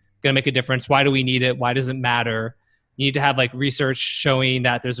going to make a difference? Why do we need it? Why does it matter? You need to have like research showing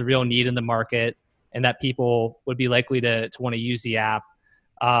that there's a real need in the market and that people would be likely to want to use the app.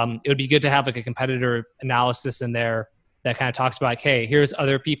 It would be good to have like a competitor analysis in there that kind of talks about, like, hey, here's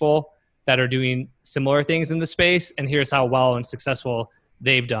other people that are doing similar things in the space, and here's how well and successful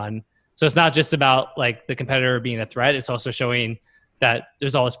they've done. So it's not just about like the competitor being a threat. It's also showing that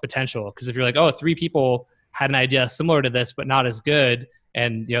there's all this potential. Because if you're like, oh, 3 people had an idea similar to this, but not as good,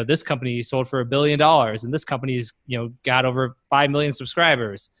 and this company sold for $1 billion, and this company's got over 5 million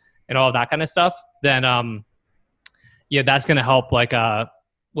subscribers, and all of that kind of stuff, then that's going to help like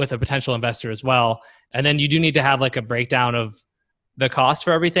with a potential investor as well. And then you do need to have like a breakdown of the cost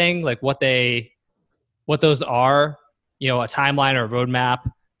for everything, like what those are, a timeline or a roadmap,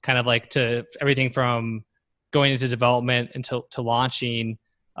 kind of like to everything from going into development until to launching.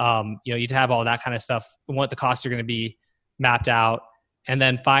 You'd have all that kind of stuff, what the costs are going to be mapped out. And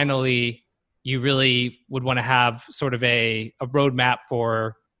then finally, you really would want to have sort of a roadmap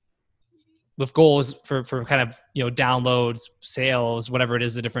with goals for kind of, downloads, sales, whatever it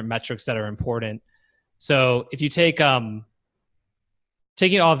is, the different metrics that are important. So if you take,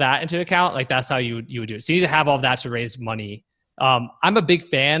 taking all of that into account, like that's how you would do it. So you need to have all of that to raise money. I'm a big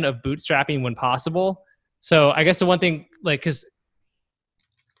fan of bootstrapping when possible. So I guess the one thing, like, cause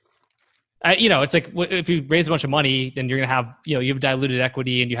it's like if you raise a bunch of money, then you're going to have, you have diluted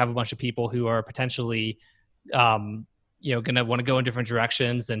equity, and you have a bunch of people who are potentially, going to want to go in different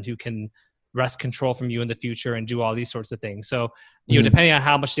directions, and who can wrest control from you in the future and do all these sorts of things. So, depending on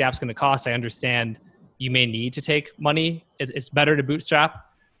how much the app's going to cost, I understand you may need to take money. It's better to bootstrap.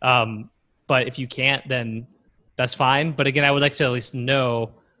 But if you can't, then that's fine. But again, I would like to at least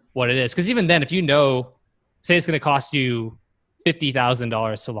know what it is. Because even then, if say it's going to cost you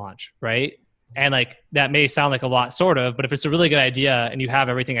 $50,000 to launch, right? And like that may sound like a lot, sort of, but if it's a really good idea and you have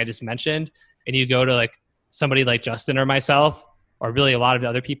everything I just mentioned, and you go to like somebody like Justin or myself, or really a lot of the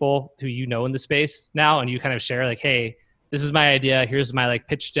other people who in the space now, and you kind of share like, hey, this is my idea, here's my like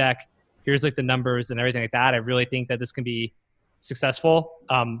pitch deck, here's like the numbers and everything like that. I really think that this can be successful,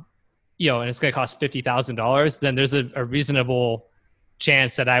 and it's going to cost $50,000. Then there's a reasonable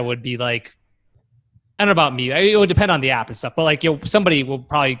chance that I would be like, I don't know about me. It would depend on the app and stuff, but like, somebody will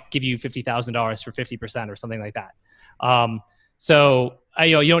probably give you $50,000 for 50% or something like that. So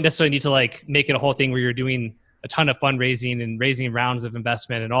you don't necessarily need to like make it a whole thing where you're doing a ton of fundraising and raising rounds of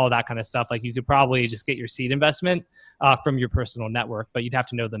investment and all that kind of stuff. Like you could probably just get your seed investment from your personal network, but you'd have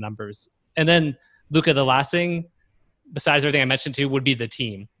to know the numbers. And then Luca, the last thing, besides everything I mentioned too, would be the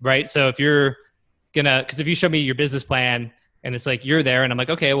team, right? So if you're because if you show me your business plan, and it's like you're there, and I'm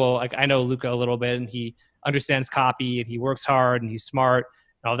like, okay, well, like I know Luca a little bit, and he understands copy, and he works hard, and he's smart,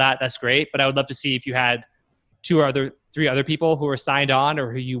 and all that. That's great. But I would love to see if you had three other people who are signed on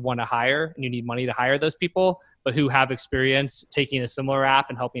or who you want to hire, and you need money to hire those people, but who have experience taking a similar app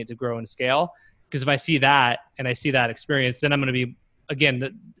and helping it to grow and scale. Because if I see that and I see that experience, then I'm going to be,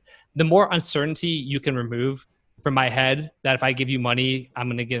 again, the more uncertainty you can remove from my head that if I give you money, I'm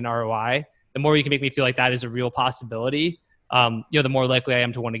going to get an ROI, the more you can make me feel like that is a real possibility, the more likely I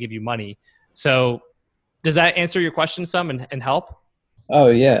am to want to give you money. So does that answer your question some and help? Oh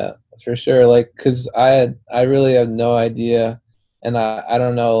yeah, for sure. Like, cause I really have no idea, and I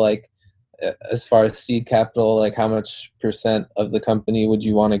don't know, like, as far as seed capital, like how much % of the company would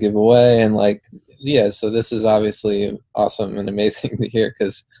you want to give away? And like, yeah, so this is obviously awesome and amazing to hear,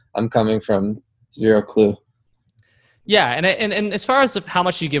 cause I'm coming from zero clue. Yeah. And as far as how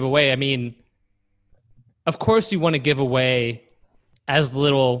much you give away, I mean, of course you want to give away as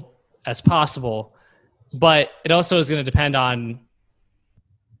little as possible, but it also is going to depend on,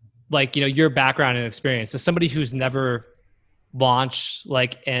 like, your background and experience. So somebody who's never launched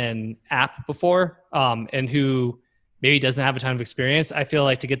like an app before, and who maybe doesn't have a ton of experience, I feel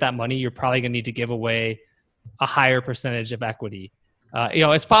like to get that money, you're probably going to need to give away a higher percentage of equity.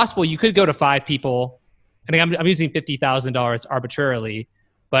 It's possible you could go to 5 people. I think I'm using $50,000 arbitrarily,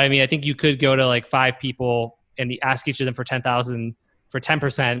 but I mean, I think you could go to like 5 people and ask each of them for $10,000 for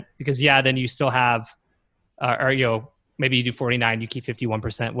 10%, because then you still have, maybe you do 49, you keep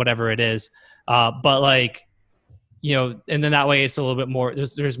 51%, whatever it is. But like, and then that way it's a little bit more,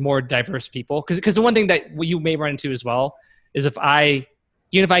 there's more diverse people. Cause the one thing that you may run into as well is even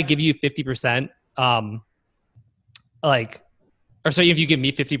if I give you 50%, if you give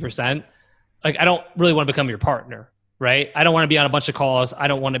me 50%, like, I don't really want to become your partner, right? I don't want to be on a bunch of calls. I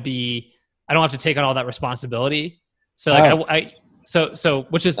don't have to take on all that responsibility. So like, so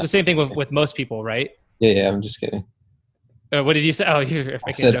which is the same thing with most people, right? Yeah, I'm just kidding. What did you say? Oh, you're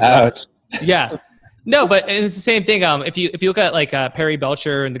I said, ouch. Yeah. No, but it's the same thing. If you look at like Perry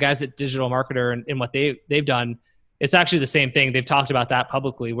Belcher and the guys at Digital Marketer and what they've done, it's actually the same thing. They've talked about that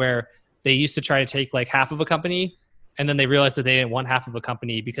publicly, where they used to try to take like half of a company, and then they realized that they didn't want half of a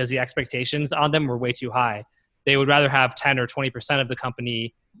company because the expectations on them were way too high. They would rather have 10 or 20% of the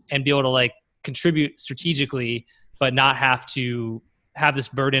company and be able to like contribute strategically, but not have to have this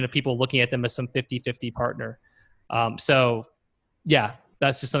burden of people looking at them as some 50-50 partner. So yeah,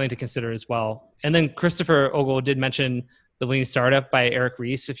 that's just something to consider as well. And then Christopher Ogle did mention The Lean Startup by Eric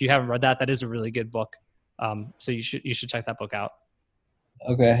Ries. If you haven't read that, that is a really good book. So you should check that book out.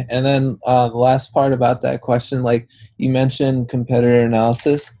 Okay. And then the last part about that question, like you mentioned competitor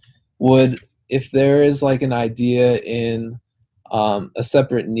analysis, if there is like an idea in a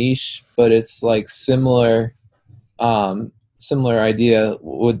separate niche, but it's like similar idea,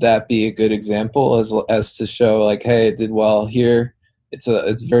 would that be a good example as to show like, hey, it did well here?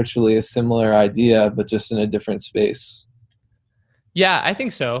 It's virtually a similar idea, but just in a different space. Yeah, I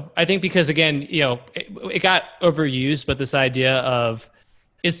think so. I think because again, it got overused, but this idea of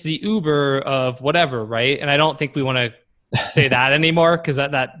it's the Uber of whatever, right? And I don't think we want to say that anymore, because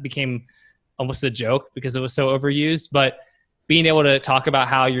that became almost a joke because it was so overused. But being able to talk about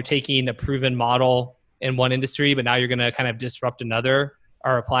how you're taking a proven model in one industry, but now you're going to kind of disrupt another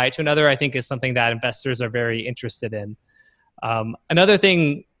or apply it to another, I think is something that investors are very interested in. Another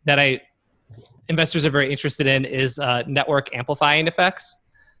thing that investors are very interested in is network amplifying effects.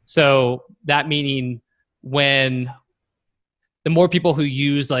 So that meaning when the more people who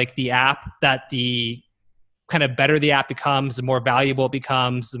use like the app, that the kind of better the app becomes, the more valuable it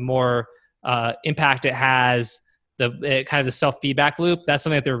becomes, the more impact it has, the kind of the self-feedback loop. That's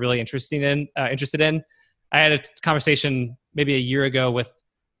something that they're really interested in. I had a conversation maybe a year ago with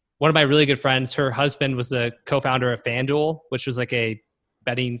one of my really good friends. Her husband was the co-founder of FanDuel, which was like a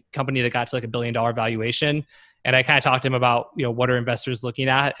betting company that got to like $1 billion valuation. And I kind of talked to him about, what are investors looking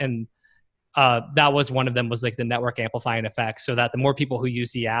at? And that was one of them, was like the network amplifying effect, so that the more people who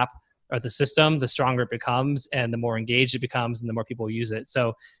use the app or the system, the stronger it becomes and the more engaged it becomes and the more people use it.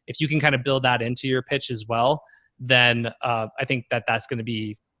 So if you can kind of build that into your pitch as well, then I think that's going to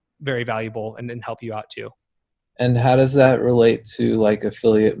be very valuable and help you out too. And how does that relate to like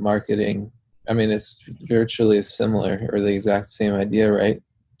affiliate marketing? I mean, it's virtually similar or the exact same idea, right?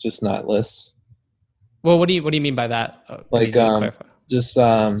 Just not lists. Well, what do you mean by that? Like just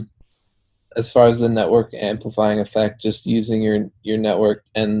as far as the network amplifying effect, just using your network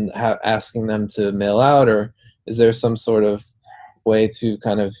and asking them to mail out, or is there some sort of way to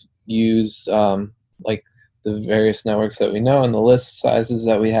kind of use like the various networks that we know and the list sizes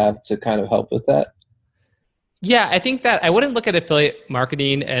that we have to kind of help with that? Yeah, I think that I wouldn't look at affiliate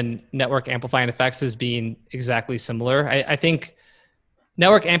marketing and network amplifying effects as being exactly similar. I think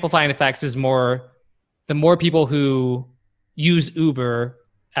network amplifying effects is more the more people who use Uber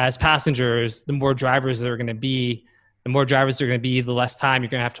as passengers, the more drivers there are going to be. The more drivers there are going to be, the less time you're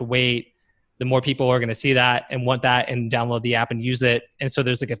going to have to wait. The more people are going to see that and want that and download the app and use it. And so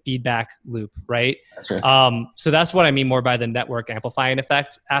there's like a feedback loop, right? That's right. So that's what I mean more by the network amplifying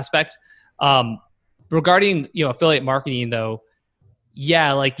effect aspect. Regarding, affiliate marketing though,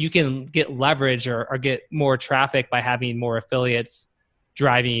 yeah, like you can get leverage or get more traffic by having more affiliates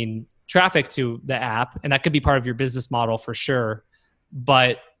driving traffic to the app. And that could be part of your business model for sure.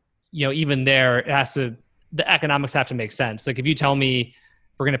 But, even there, the economics have to make sense. Like if you tell me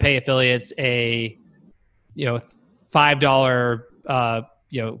we're going to pay affiliates a, $5,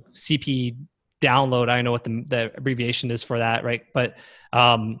 CP download. I don't know what the abbreviation is for that. Right. But,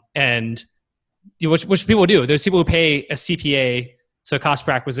 and which people do. There's people who pay a CPA, so cost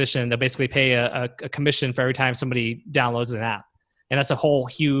per acquisition. They'll basically pay a commission for every time somebody downloads an app. And that's a whole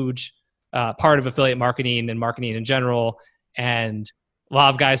huge part of affiliate marketing and marketing in general. And a lot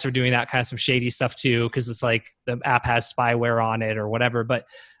of guys are doing that kind of some shady stuff too, because it's like the app has spyware on it or whatever. But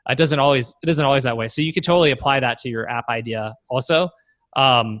it isn't always that way. So you could totally apply that to your app idea also.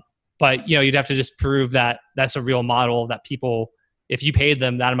 But you'd have to just prove that that's a real model that people, if you paid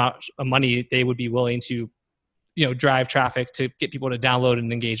them that amount of money, they would be willing to, drive traffic to get people to download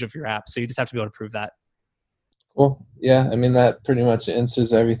and engage with your app. So you just have to be able to prove that. Cool. Yeah, I mean, that pretty much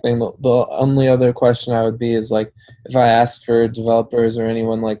answers everything. The only other question I would be is like, if I ask for developers or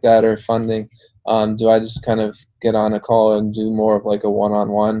anyone like that or funding, do I just kind of get on a call and do more of like a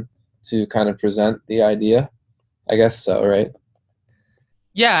one-on-one to kind of present the idea? I guess so, right?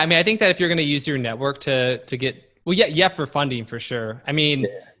 Yeah, I mean, I think that if you're going to use your network to get, for funding for sure. I mean,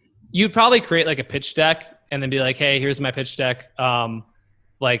 you'd probably create like a pitch deck and then be like, hey, here's my pitch deck. Check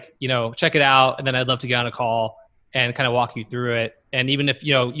it out. And then I'd love to get on a call and kind of walk you through it. And even if,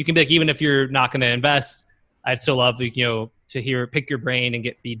 you can be like, even if you're not going to invest, I'd still love, to pick your brain and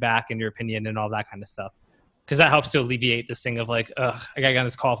get feedback and your opinion and all that kind of stuff. Cause that helps to alleviate this thing of like, I got on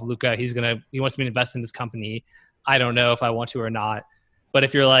this call with Luca. He wants me to invest in this company. I don't know if I want to or not. But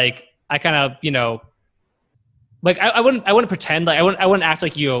if you're like, I kind of, like I wouldn't pretend like I wouldn't act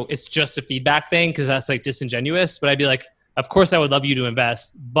like it's just a feedback thing because that's like disingenuous. But I'd be like, of course I would love you to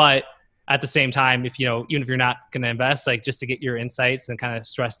invest, but at the same time, if even if you're not going to invest, like just to get your insights and kind of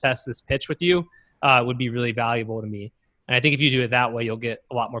stress test this pitch with you, would be really valuable to me. And I think if you do it that way, you'll get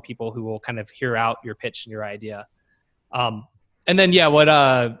a lot more people who will kind of hear out your pitch and your idea. And then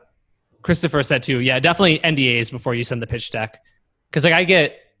what Christopher said too, definitely NDAs before you send the pitch deck, because like I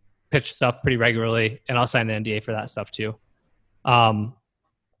get pitch stuff pretty regularly, and I'll sign an NDA for that stuff too. But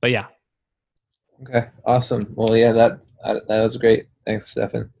yeah. Okay, awesome. Well, yeah, that was great. Thanks,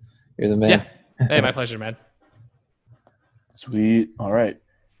 Stefan. You're the man. Yeah. Hey, my pleasure, man. Sweet. All right.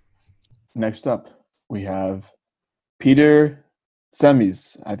 Next up, we have Peter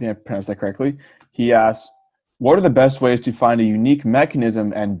Semis. I think I pronounced that correctly. He asks, what are the best ways to find a unique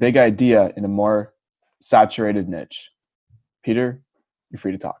mechanism and big idea in a more saturated niche? Peter, you're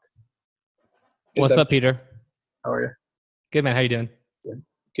free to talk. What's up, Peter? How are you? Good, man. How you doing?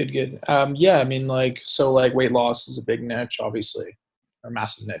 Good. Yeah, I mean, weight loss is a big niche, obviously, or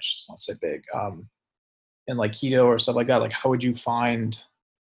massive niche. Let's not say big. And like keto or stuff like that. Like, how would you find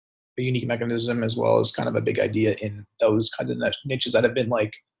a unique mechanism as well as kind of a big idea in those kinds of niches that have been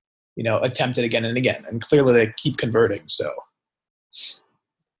attempted again and again, and clearly they keep converting. So,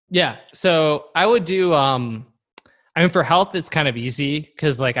 yeah. So I would do. For health, it's kind of easy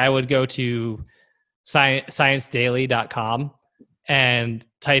because like I would go to sciencedaily.com and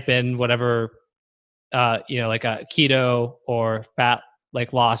type in whatever, like a keto or fat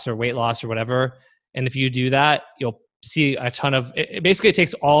like loss or weight loss or whatever. And if you do that, you'll see a ton of, it basically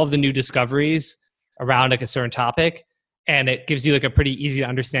takes all of the new discoveries around like a certain topic, and it gives you like a pretty easy to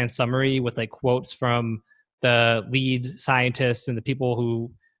understand summary with like quotes from the lead scientists and the people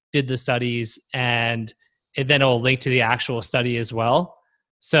who did the studies, and then it'll link to the actual study as well.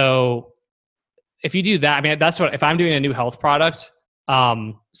 So if you do that, I mean, that's what, if I'm doing a new health product,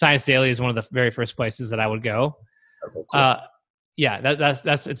 Science Daily is one of the very first places that I would go. Okay, cool.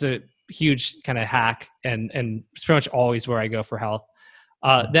 It's a huge kind of hack, and it's pretty much always where I go for health.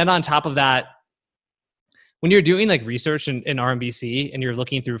 Then on top of that, when you're doing like research in RMBC and you're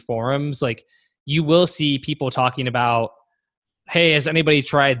looking through forums, like you will see people talking about, hey, has anybody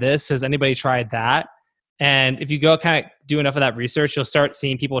tried this? Has anybody tried that? And if you go kind of do enough of that research, you'll start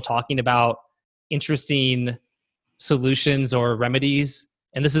seeing people talking about interesting solutions or remedies.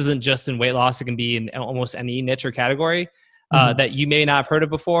 And this isn't just in weight loss. It can be in almost any niche or category that you may not have heard of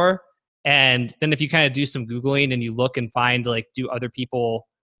before. And then if you kind of do some Googling and you look and find like, do other people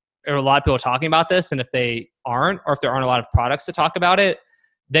are a lot of people talking about this, and if they aren't, or if there aren't a lot of products to talk about it,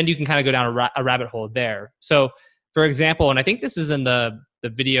 then you can kind of go down a rabbit hole there. So for example, and I think this is in the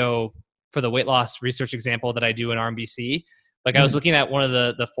video for the weight loss research example that I do in RMBC, like I was looking at one of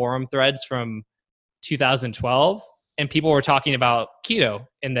the forum threads from 2012, and people were talking about keto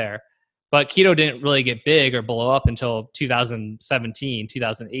in there, but keto didn't really get big or blow up until 2017,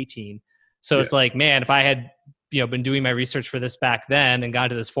 2018. So it's like, man, if I had, been doing my research for this back then and gone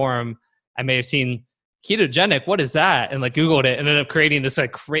to this forum, I may have seen ketogenic. What is that? And like Googled it and ended up creating this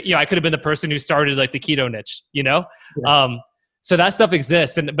like, I could have been the person who started like the keto niche, So that stuff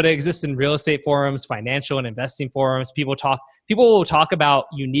exists, but it exists in real estate forums, financial and investing forums. People will talk about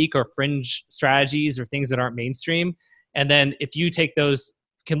unique or fringe strategies or things that aren't mainstream. And then if you take those,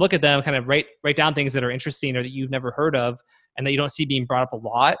 can look at them, kind of write down things that are interesting or that you've never heard of and that you don't see being brought up a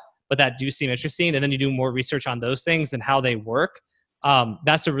lot, but that do seem interesting. And then you do more research on those things and how they work.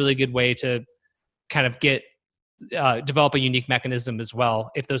 That's a really good way to kind of develop a unique mechanism as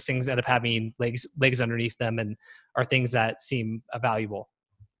well, if those things end up having legs underneath them and are things that seem valuable.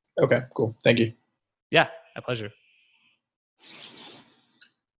 Okay, cool. Thank you. Yeah, my pleasure.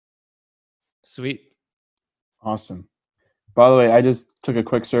 Sweet. Awesome. By the way, I just took a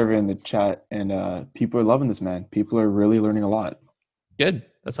quick survey in the chat, and people are loving this, man. People are really learning a lot. Good.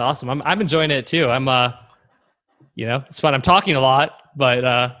 That's awesome. I'm enjoying it too. I'm it's fun. I'm talking a lot, but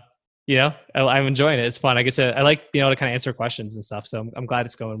I'm enjoying it. It's fun. I like being able to kind of answer questions and stuff. So I'm glad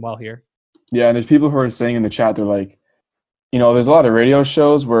it's going well here. Yeah. And there's people who are saying in the chat, they're like, there's a lot of radio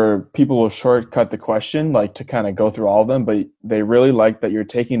shows where people will shortcut the question, like to kind of go through all of them, but they really like that you're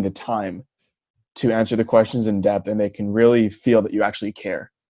taking the time to answer the questions in depth, and they can really feel that you actually care.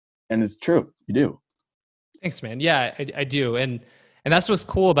 And it's true. You do. Thanks, man. Yeah, I do. And that's what's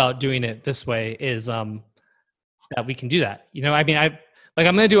cool about doing it this way is that we can do that. I'm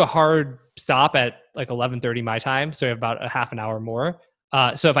going to do a hard stop at like 11:30 my time. So I have about a half an hour more.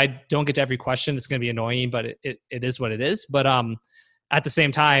 So if I don't get to every question, it's going to be annoying, but it is what it is. But at the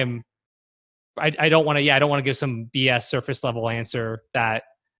same time, I don't want to give some BS surface level answer that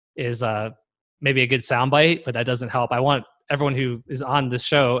is maybe a good soundbite, but that doesn't help. I want everyone who is on this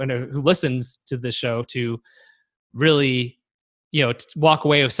show and who listens to this show to really, walk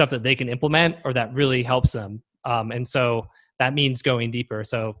away with stuff that they can implement or that really helps them. And so that means going deeper.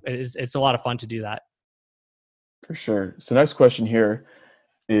 So it's a lot of fun to do that. For sure. So next question here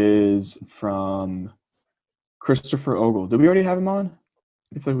is from Christopher Ogle. Did we already have him on?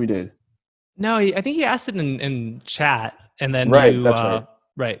 I feel like we did. No, I think he asked it in chat, and then that's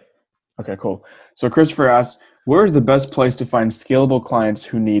right. Okay, cool. So Christopher asks, where is the best place to find scalable clients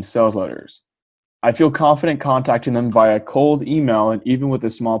who need sales letters? I feel confident contacting them via cold email and even with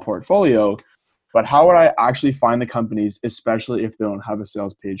a small portfolio, but how would I actually find the companies, especially if they don't have a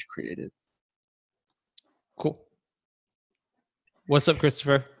sales page created? Cool. What's up,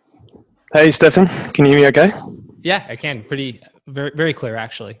 Christopher? Hey, Stefan. Can you hear me okay? Yeah, I can. Very, very clear,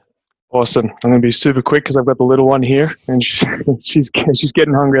 actually. Awesome. I'm going to be super quick because I've got the little one here and she's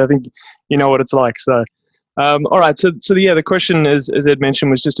getting hungry. I think you know what it's like. So, all right. So the question, as Ed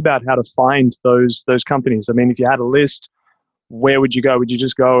mentioned, was just about how to find those companies. I mean, if you had a list, where would you go? Would you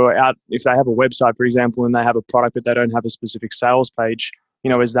just go out if they have a website, for example, and they have a product but they don't have a specific sales page?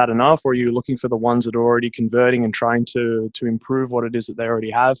 Is that enough? Or are you looking for the ones that are already converting and trying to improve what it is that they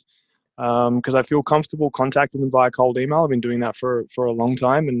already have? Because I feel comfortable contacting them via cold email. I've been doing that for a long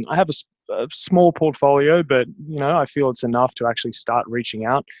time, and I have a small portfolio, but I feel it's enough to actually start reaching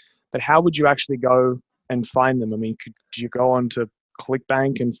out. But how would you actually go and find them? I mean, could you go on to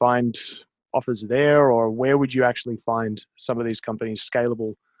ClickBank and find offers there, or where would you actually find some of these companies'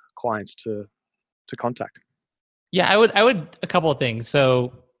 scalable clients to contact? Yeah, I would a couple of things.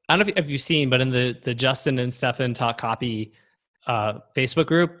 So I don't know if you've seen, but in the Justin and Stefan Talk Copy Facebook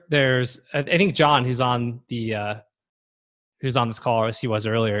group, there's I think John, who's on this call, as he was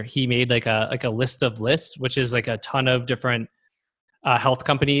earlier, he made like a list of lists, which is like a ton of different health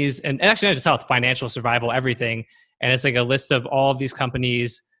companies, and actually not just health, financial, survival, everything. And it's like a list of all of these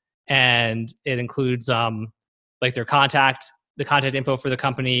companies, and it includes like the contact info for the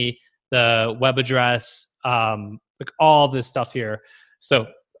company, the web address, like all this stuff here. So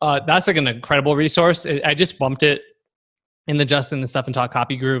that's like an incredible resource. I just bumped it in the Justin and Stuff and Talk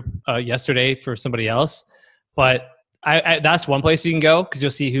Copy group yesterday for somebody else, but I that's one place you can go because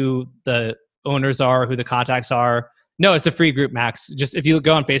you'll see who the owners are, who the contacts are. No, it's a free group, Max. Just if you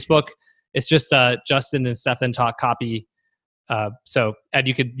go on Facebook, it's just Justin and Stefan Talk Copy. So Ed,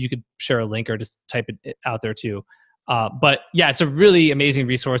 you could share a link or just type it out there too. But yeah, it's a really amazing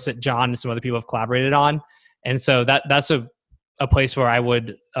resource that John and some other people have collaborated on. And so that's a a place where I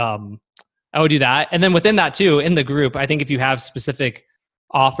would do that. And then within that too, in the group, I think if you have specific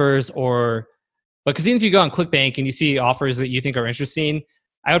offers because even if you go on ClickBank and you see offers that you think are interesting,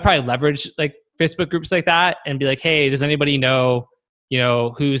 I would probably leverage like Facebook groups like that and be like, hey, does anybody know,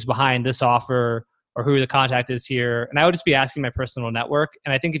 who's behind this offer or who the contact is here? And I would just be asking my personal network.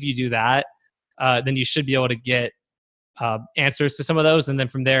 And I think if you do that, then you should be able to get answers to some of those. And then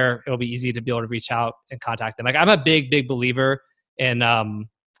from there, it'll be easy to be able to reach out and contact them. Like I'm a big believer in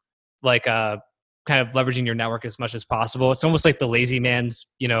kind of leveraging your network as much as possible. It's almost like the lazy man's,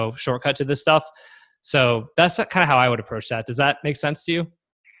 shortcut to this stuff. So that's kind of how I would approach that. Does that make sense to you?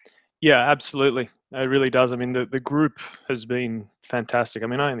 Yeah, absolutely. It really does. I mean, the group has been fantastic. I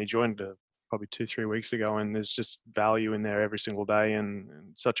mean, I only joined probably 2-3 weeks ago, and there's just value in there every single day, and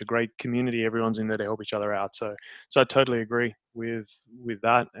such a great community. Everyone's in there to help each other out. So I totally agree with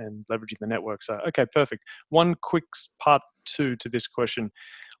that and leveraging the network. So, okay, perfect. One quick part two to this question.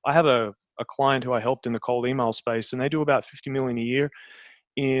 I have a client who I helped in the cold email space, and they do about 50 million a year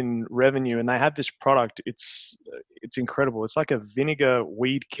in revenue, and they have this product. It's incredible. It's like a vinegar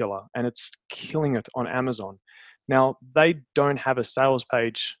weed killer, and it's killing it on Amazon. Now, they don't have a sales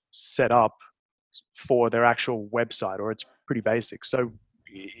page set up for their actual website, or it's pretty basic. So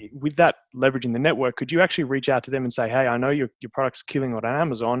with that, leveraging the network, could you actually reach out to them and say, hey, I know your product's killing it on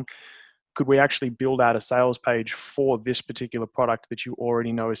Amazon. Could we actually build out a sales page for this particular product that you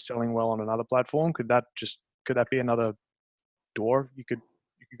already know is selling well on another platform? Could that be another door you could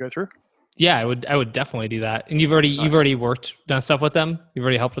go through? Yeah, I would definitely do that. And you've already done stuff with them? You've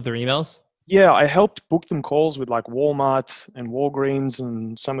already helped with their emails? Yeah, I helped book them calls with like Walmart and Walgreens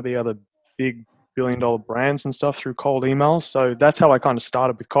and some of the other big billion-dollar brands and stuff through cold emails. So that's how I kind of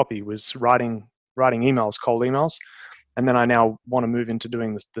started with copy, was writing emails, cold emails. And then I now want to move into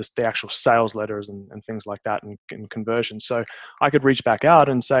doing the actual sales letters and things like that and conversions. So I could reach back out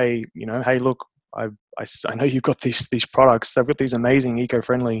and say, hey, look, I know you've got these products. They've got these amazing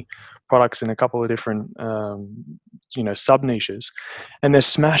eco-friendly products in a couple of different sub niches, and they're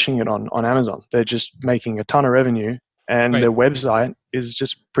smashing it on Amazon. They're just making a ton of revenue, and their website is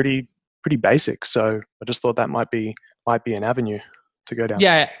just pretty basic. So I just thought that might be an avenue to go down.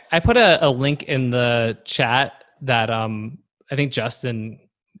 Yeah, I put a link in the chat that I think Justin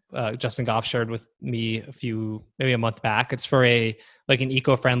Goff shared with me maybe a month back. It's for an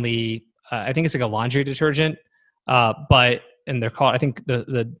eco-friendly. I think it's like a laundry detergent, and they're called, I think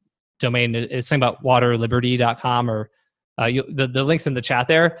the domain is something about waterliberty.com, or the link's in the chat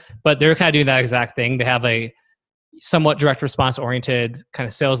there, but they're kind of doing that exact thing. They have a somewhat direct response oriented kind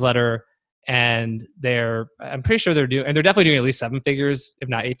of sales letter, and I'm pretty sure they're definitely doing at least 7 figures, if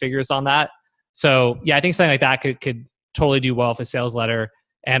not 8 figures on that. So yeah, I think something like that could totally do well with a sales letter.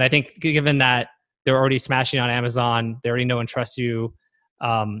 And I think given that they're already smashing on Amazon, they already know and trust you.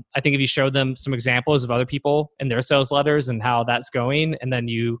 I think if you show them some examples of other people in their sales letters and how that's going, and then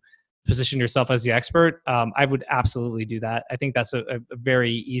you position yourself as the expert, I would absolutely do that. I think that's a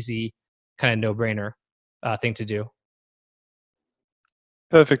very easy kind of no-brainer thing to do.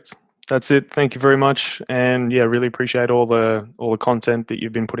 Perfect. That's it. Thank you very much. And yeah, really appreciate all the content that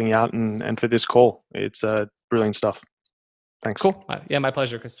you've been putting out and for this call. It's brilliant stuff. Thanks. Cool. Yeah, my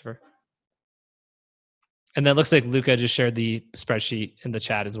pleasure, Christopher. And then it looks like Luca just shared the spreadsheet in the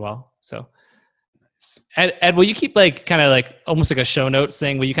chat as well. So Ed, will you keep kind of almost like a show notes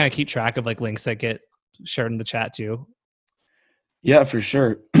thing? Will you kind of keep track of links that get shared in the chat too? Yeah, for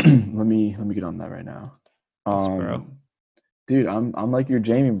sure. let me get on that right now. Thanks, bro. Dude, I'm like your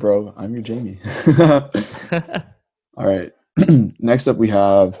Jamie, bro. I'm your Jamie. All right. Next up we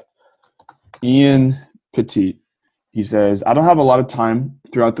have Ian Petit. He says, I don't have a lot of time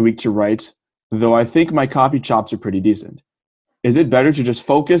throughout the week to write, though I think my copy chops are pretty decent. Is it better to just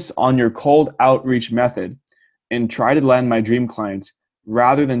focus on your cold outreach method and try to land my dream clients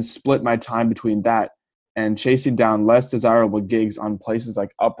rather than split my time between that and chasing down less desirable gigs on places like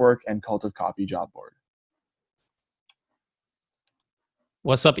Upwork and Cult of Copy job board?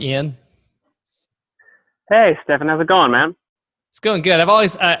 What's up, Ian? Hey, Stefan. How's it going, man? It's going good. I've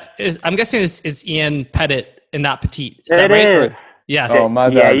always, I'm guessing it's Ian Pettit and not Petite. Is that it right? is. Yes. Oh, my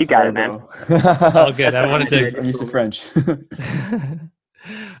bad. Yeah, you got it, man. Oh, good. I wanted to. I'm used to French.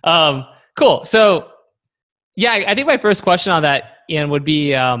 Cool. So, yeah, I think my first question on that, Ian, would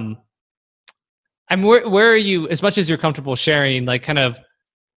be, where are you, as much as you're comfortable sharing, kind of,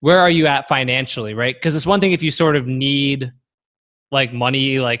 where are you at financially, right? Because it's one thing if you sort of need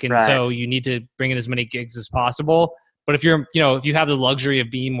money, and right. So you need to bring in as many gigs as possible. But if you're, if you have the luxury of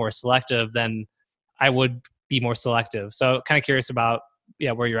being more selective, then I would be more selective. So kind of curious about,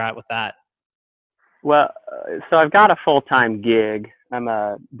 where you're at with that. Well, so I've got a full-time gig. I'm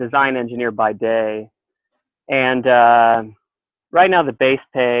a design engineer by day, and right now the base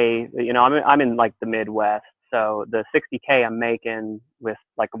pay, I'm in like the Midwest, so the $60K I'm making with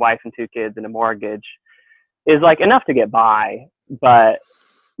like a wife and 2 kids and a mortgage is like enough to get by. But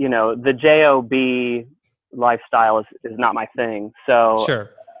the job lifestyle is not my thing. So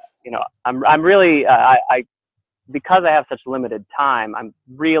Sure. I'm really I because I have such limited time, I'm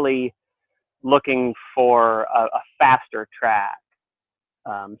really looking for a faster track.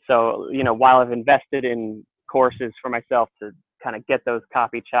 So while I've invested in courses for myself to kind of get those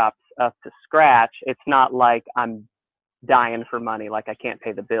copy chops up to scratch, it's not like I'm dying for money, like I can't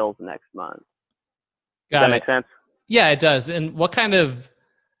pay the bills next month. Does that make sense? Yeah, it does. And what kind of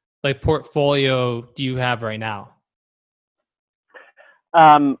like portfolio do you have right now?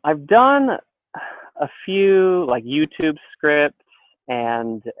 I've done a few like YouTube scripts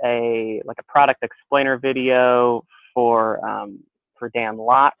and a product explainer video for Dan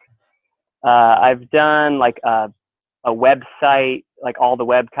Locke. I've done like a website, like all the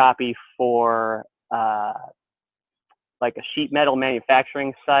web copy for like a sheet metal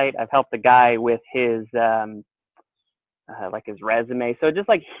manufacturing site. I've helped the guy with his like his resume. So just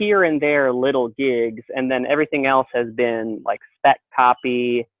like here and there little gigs, and then everything else has been like spec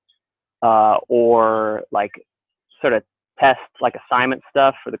copy or like sort of test like assignment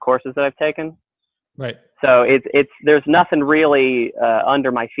stuff for the courses that I've taken. Right. So it's there's nothing really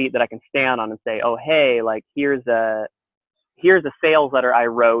under my feet that I can stand on and say, oh hey, like here's a sales letter I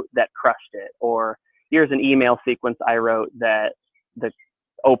wrote that crushed it, or here's an email sequence I wrote that the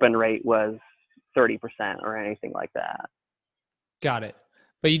open rate was 30% or anything like that. Got it.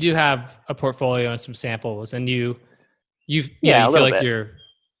 But you do have a portfolio and some samples, and you feel like bit.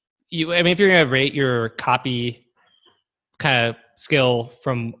 I mean, if you're going to rate your copy kind of skill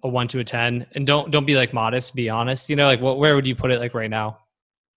from a 1 to a 10, and don't be like modest, be honest, like where would you put it like right now?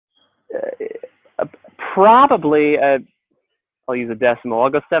 Probably, I'll use a decimal.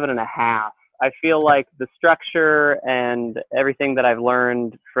 I'll go 7.5. I feel like the structure and everything that I've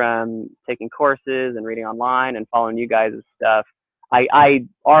learned from taking courses and reading online and following you guys' stuff, I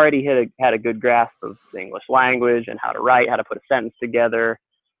already had a good grasp of the English language and how to write, how to put a sentence together.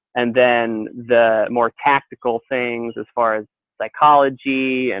 And then the more tactical things as far as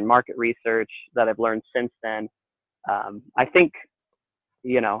psychology and market research that I've learned since then, I think,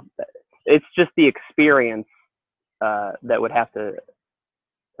 it's just the experience that would have to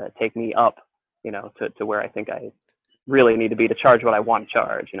take me up, to where I think I really need to be to charge what I want to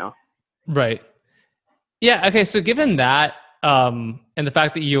charge, Right. Yeah. Okay. So given that, and the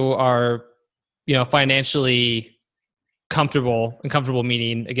fact that you are, financially comfortable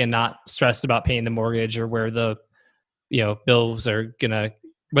meaning, again, not stressed about paying the mortgage or where the, bills are where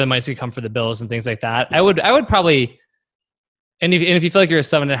the money's gonna come for the bills and things like that. I would probably, and if you feel like you're a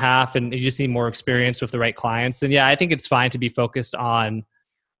 7.5 and you just need more experience with the right clients, then yeah, I think it's fine to be focused on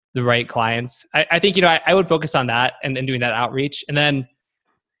the right clients. I think, I would focus on that and doing that outreach. And then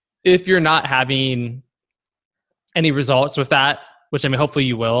if you're not having any results with that, which I mean, hopefully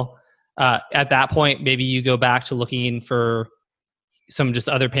you will, at that point, maybe you go back to looking for some just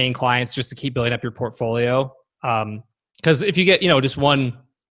other paying clients just to keep building up your portfolio. Because if you get, just one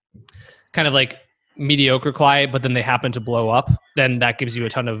kind of like mediocre client, but then they happen to blow up, then that gives you a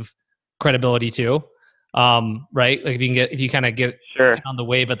ton of credibility too. Right? Like if you kind of get on the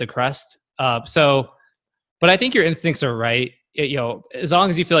wave at the crest. But I think your instincts are right. As long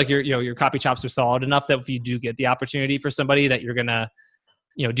as you feel like your copy chops are solid enough that if you do get the opportunity for somebody that you're gonna,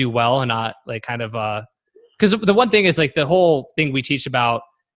 do well and not like kind of, because the one thing is like the whole thing we teach about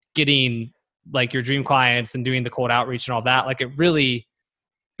getting like your dream clients and doing the cold outreach and all that, like it really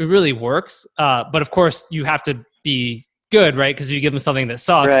works. But of course you have to be good, right? Because if you give them something that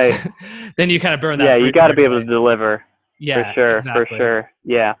sucks, right, then you kind of burn that. Yeah, you got to be able to deliver. Yeah, for sure, exactly. For sure.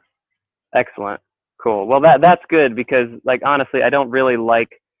 Yeah, excellent, cool. Well, that's good because, like, honestly, I don't really like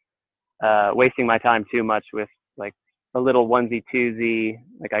wasting my time too much with like a little onesie twosie.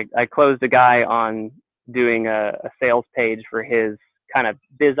 Like, I closed a guy on doing a sales page for his kind of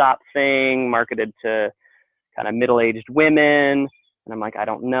biz op thing, marketed to kind of middle-aged women, and I'm like, I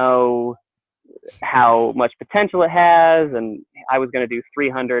don't know how much potential it has, and I was going to do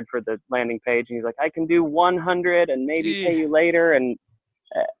 300 for the landing page, and he's like, I can do 100 and maybe pay you later. And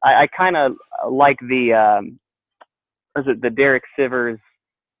I kind of like the Derek Sivers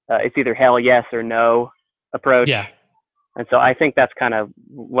it's either hell yes or no approach. Yeah. And so I think that's kind of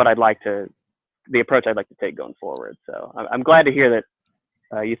what the approach I'd like to take going forward. So I'm glad to hear that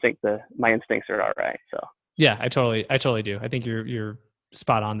you think my instincts are all right. So yeah, I totally do. I think you're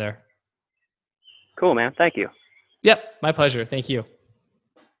spot on there. Cool, man. Thank you. Yep, my pleasure. Thank you.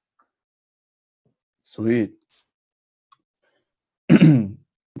 Sweet. We've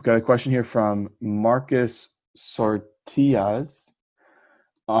got a question here from Marcus Sortias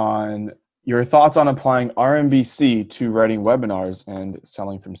on your thoughts on applying RMBC to writing webinars and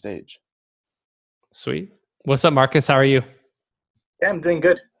selling from stage. Sweet. What's up, Marcus? How are you? Yeah, I'm doing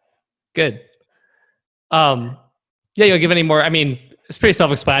good. Good. Yeah, you'll give any more? I mean, it's pretty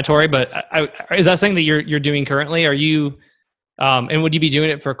self-explanatory, but is that something that you're doing currently? Are you, and would you be doing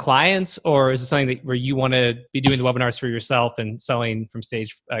it for clients, or is it something that where you want to be doing the webinars for yourself and selling from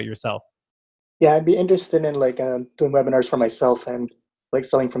stage yourself? Yeah, I'd be interested in like doing webinars for myself and like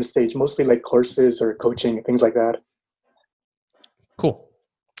selling from stage, mostly like courses or coaching, things like that. Cool.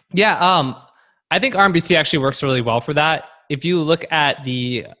 Yeah, I think RMBC actually works really well for that. If you look at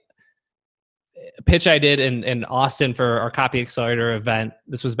the pitch I did in Austin for our Copy Accelerator event,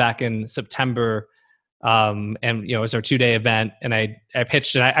 this was back in September, and it was our 2-day event, and I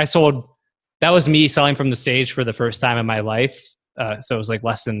pitched and I sold. That was me selling from the stage for the first time in my life. So it was like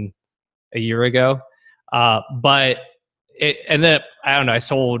less than a year ago, but it ended up, I don't know, I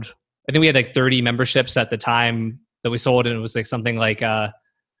think we had like 30 memberships at the time that we sold, and it was like something like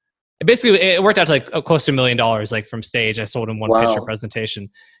basically it worked out to like close to $1 million like from stage. I sold in one pitch or presentation.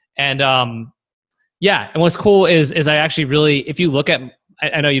 And yeah, and what's cool is I actually really, if you look at,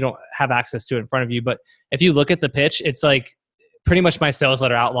 I know you don't have access to it in front of you, but if you look at the pitch, it's like pretty much my sales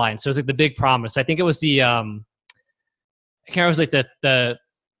letter outline. So it's like the big promise. I think it was the I can't remember, it was like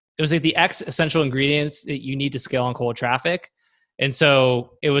it was like the X essential ingredients that you need to scale on cold traffic. And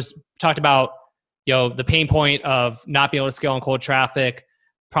so it was talked about, the pain point of not being able to scale on cold traffic,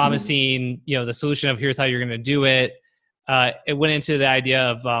 promising, the solution of here's how you're going to do it. It went into the idea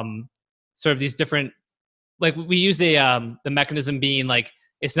of sort of these different, like we use the mechanism being like,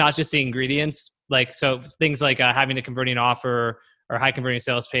 it's not just the ingredients, like, so things like having a converting offer or high converting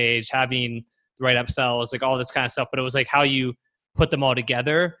sales page, having the right upsells, like all this kind of stuff. But it was like how you put them all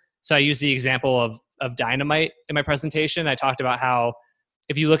together. So I used the example of dynamite in my presentation. I talked about how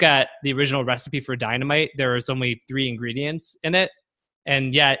if you look at the original recipe for dynamite, there is only 3 ingredients in it.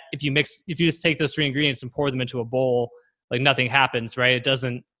 And yet if you just take those 3 ingredients and pour them into a bowl, like nothing happens, right? It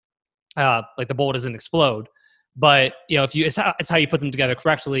doesn't, like the bowl doesn't explode. But it's how you put them together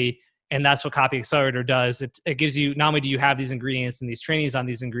correctly. And that's what Copy Accelerator does. It gives you, not only do you have these ingredients and these trainings on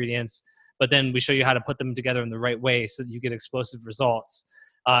these ingredients, but then we show you how to put them together in the right way so that you get explosive results.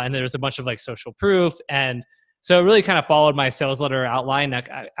 And there's a bunch of like social proof. And so it really kind of followed my sales letter outline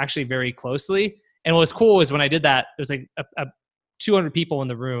actually very closely. And what was cool is when I did that, there was like 200 people in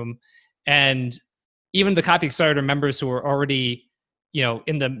the room, and even the Copy Accelerator members who were already,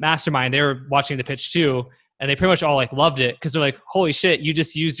 in the mastermind, they were watching the pitch too. And they pretty much all like loved it because they're like, holy shit, you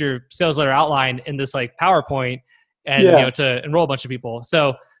just used your sales letter outline in this like PowerPoint and, to enroll a bunch of people.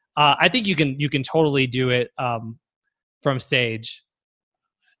 So I think you can totally do it from stage.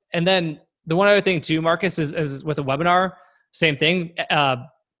 And then the one other thing too, Marcus, is with a webinar, same thing. Ed,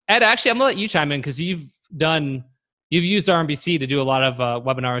 actually, I'm gonna let you chime in because you've used RMBC to do a lot of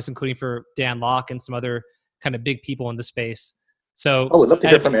webinars, including for Dan Locke and some other kind of big people in the space. So I'd love to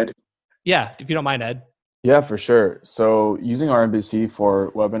hear from Ed. Yeah, if you don't mind, Ed. Yeah, for sure. So using RMBC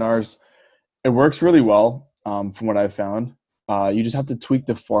for webinars, it works really well from what I've found. You just have to tweak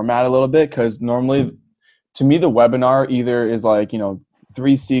the format a little bit because normally, to me, the webinar either is like,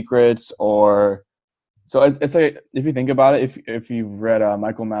 3 secrets or – so it's like if you think about it, if you've read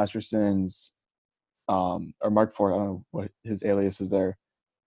Michael Masterson's or Mark Ford, I don't know what his alias is there.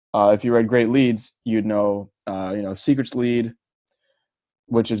 If you read Great Leads, you'd know, secrets lead,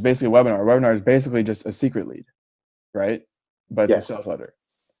 which is basically a webinar. A webinar is basically just a secret lead, right? But it's a sales letter.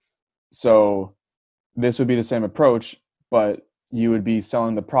 So this would be the same approach, but you would be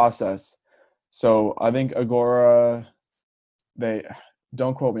selling the process. So I think Agora, they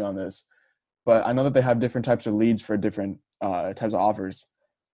don't quote me on this, but I know that they have different types of leads for different types of offers.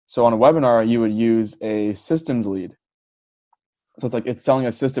 So on a webinar, you would use a systems lead. So it's like it's selling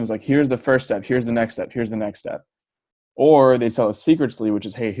a systems, like here's the first step, here's the next step, here's the next step. Or they sell a secrets lead, which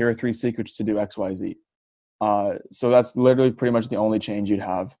is, hey, here are 3 secrets to do X, Y, Z. So that's literally pretty much the only change you'd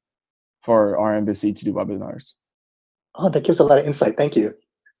have for RMBC to do webinars. Oh, that gives a lot of insight. Thank you.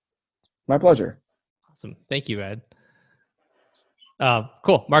 My pleasure. Awesome. Thank you, Ed.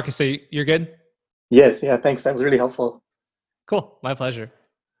 Cool. Marcus, so you're good? Yes. Yeah. Thanks. That was really helpful. Cool. My pleasure.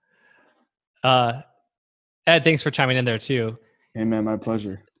 Ed, thanks for chiming in there too. Hey, man, my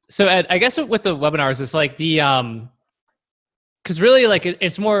pleasure. So Ed, I guess with the webinars, it's like the because really like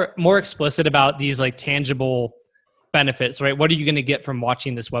it's more explicit about these like tangible benefits, right? What are you going to get from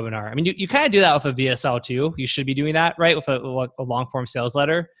watching this webinar? I mean, you kind of do that with a VSL too. You should be doing that, right? With a long form sales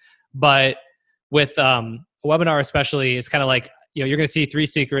letter. But with a webinar especially, it's kind of like, you're going to see 3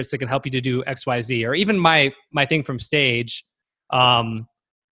 secrets that can help you to do X, Y, Z. Or even my thing from Stage,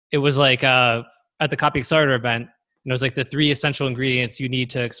 it was like at the Copy Accelerator event, it was like the 3 essential ingredients you need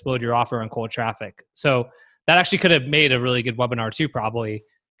to explode your offer on cold traffic. So that actually could have made a really good webinar too, probably,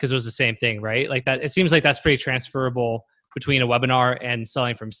 because it was the same thing, right? Like that, it seems like that's pretty transferable between a webinar and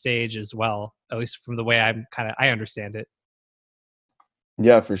selling from Stage as well, at least from the way I understand it.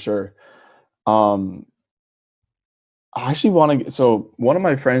 Yeah, for sure. I actually want to, so one of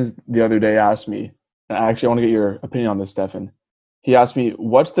my friends the other day asked me, and I want to get your opinion on this, Stefan. He asked me,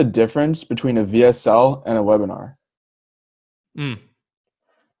 what's the difference between a VSL and a webinar?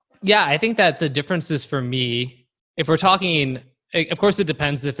 Yeah, I think that the differences for me, if we're talking, of course it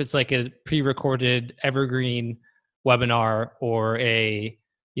depends if it's like a pre-recorded evergreen webinar or a,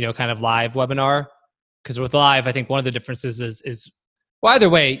 kind of live webinar. Because with live, I think one of the differences is well, either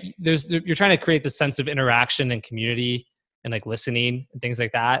way, you're trying to create the sense of interaction and community and like listening and things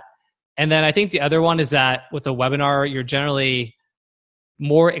like that. And then I think the other one is that with a webinar, you're generally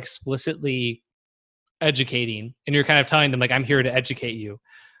more explicitly educating, and you're kind of telling them like, I'm here to educate you.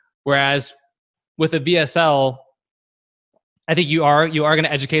 Whereas with a VSL, I think you are going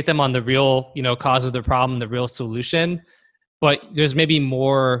to educate them on the real, cause of the problem, the real solution, but there's maybe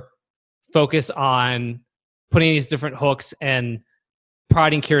more focus on putting these different hooks and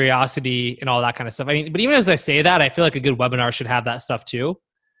prodding curiosity and all that kind of stuff. I mean, but even as I say that, I feel like a good webinar should have that stuff too.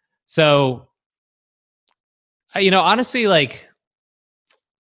 So, honestly, like,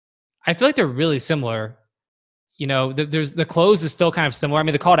 I feel like they're really similar. There's the close is still kind of similar. I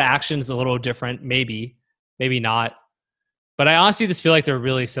mean, the call to action is a little different, maybe not. But I honestly just feel like they're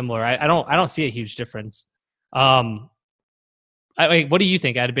really similar. I don't see a huge difference. What do you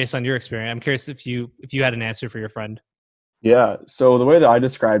think, Ed, based on your experience? I'm curious if you had an answer for your friend. Yeah. So the way that I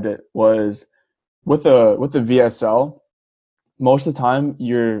described it was with a VSL, most of the time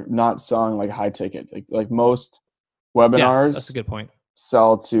you're not selling like high ticket. Like most webinars, that's a good point.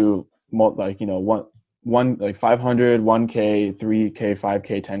 Sell to one like 500, 1K, 3K,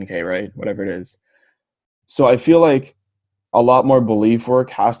 5K, 10K, right? Whatever it is. So I feel like a lot more belief work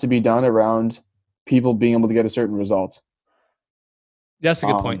has to be done around people being able to get a certain result. That's a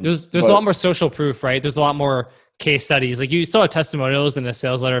good point. There's a lot more social proof, right? There's a lot more case studies. Like you saw testimonials in a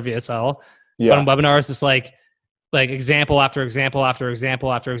sales letter VSL. Yeah. But on webinars, it's like example after example after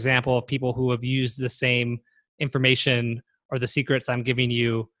example after example of people who have used the same information or the secrets I'm giving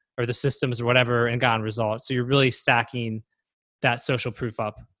you or the systems or whatever and gotten results. So you're really stacking that social proof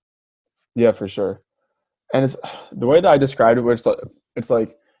up. Yeah, for sure. And it's the way that I described it, where it's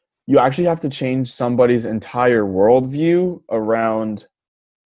like you actually have to change somebody's entire worldview around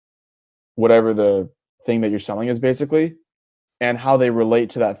whatever the thing that you're selling is, basically, and how they relate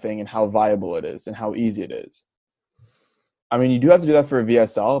to that thing and how viable it is and how easy it is. I mean, you do have to do that for a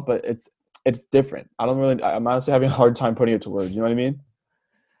VSL, but it's different. I'm honestly having a hard time putting it to words. You know what I mean?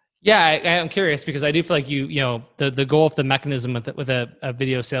 Yeah, I'm curious because I do feel like the goal of the mechanism with a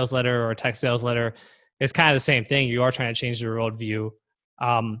video sales letter or a text sales letter is kind of the same thing. You are trying to change your worldview.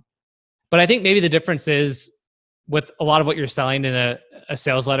 But I think maybe the difference is with a lot of what you're selling in a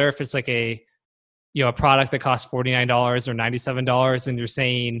sales letter, if it's like a product that costs $49 or $97 and you're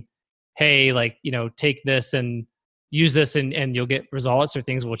saying, hey, take this and use this and you'll get results or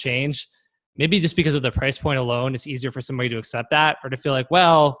things will change. Maybe just because of the price point alone, it's easier for somebody to accept that or to feel like,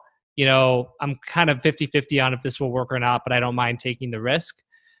 well, I'm kind of 50-50 on if this will work or not, but I don't mind taking the risk.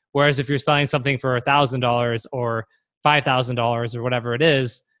 Whereas if you're selling something for $1,000 or $5,000 or whatever it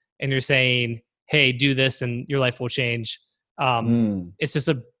is, and you're saying, hey, do this and your life will change. It's just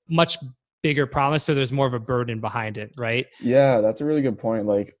a much bigger promise. So there's more of a burden behind it, right? Yeah, that's a really good point.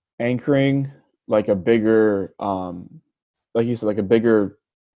 Like anchoring like a bigger, like you said, like a bigger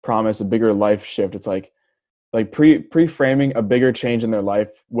promise, a bigger life shift. It's like pre-framing a bigger change in their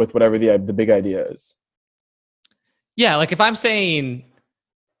life with whatever the big idea is. Yeah, like if I'm saying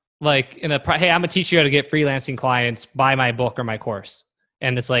hey, I'm gonna teach you how to get freelancing clients, buy my book or my course.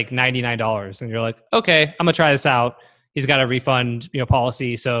 And it's like $99. And you're like, okay, I'm gonna try this out. He's got a refund,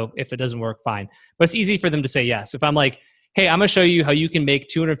 policy. So if it doesn't work, fine. But it's easy for them to say yes. If I'm like, hey, I'm gonna show you how you can make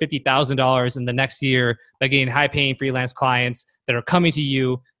 $250,000 in the next year by getting high-paying freelance clients that are coming to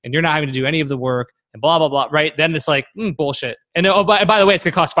you, and you're not having to do any of the work, and blah blah blah. Right? Then it's like bullshit. And by the way, it's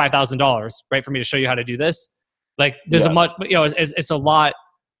gonna cost $5,000, right, for me to show you how to do this. Like, there's it's a lot.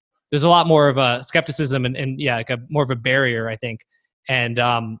 There's a lot more of a skepticism and like more of a barrier, I think. And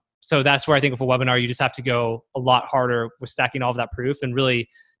So that's where I think with a webinar, you just have to go a lot harder with stacking all of that proof and really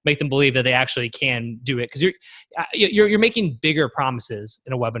make them believe that they actually can do it. Because you're making bigger promises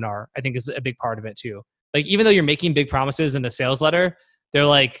in a webinar, I think is a big part of it too. Like, even though you're making big promises in the sales letter, they're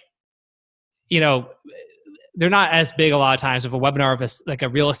like, they're not as big a lot of times with a webinar, of like a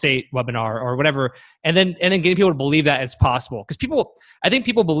real estate webinar or whatever. And then getting people to believe that it's possible. Because I think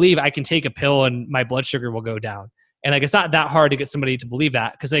people believe I can take a pill and my blood sugar will go down. And like, it's not that hard to get somebody to believe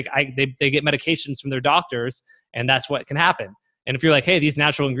that, because like they get medications from their doctors, and that's what can happen. And if you're like, hey, these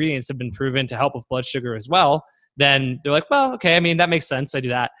natural ingredients have been proven to help with blood sugar as well, then they're like, well, okay, I mean, that makes sense. I do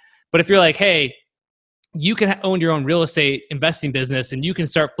that. But if you're like, hey, you can own your own real estate investing business and you can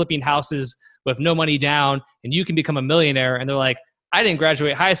start flipping houses with no money down and you can become a millionaire. And they're like, I didn't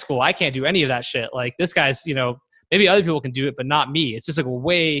graduate high school. I can't do any of that shit. Like, this guy's, maybe other people can do it, but not me. It's just like a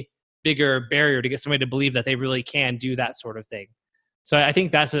way bigger barrier to get somebody to believe that they really can do that sort of thing. So I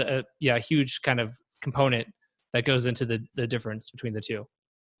think that's a huge kind of component that goes into the difference between the two.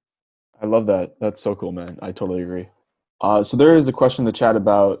 I love that. That's so cool, man. I totally agree. So there is a question in the chat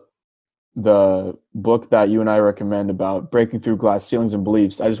about the book that you and I recommend about breaking through glass ceilings and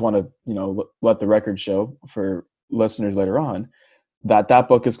beliefs. I just want to, let the record show for listeners later on that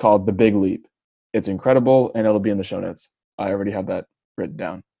book is called The Big Leap. It's incredible, and it'll be in the show notes. I already have that written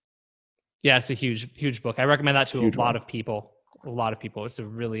down. Yeah, it's a huge, huge book. I recommend that to Huge a lot one. of people. A lot of people. It's a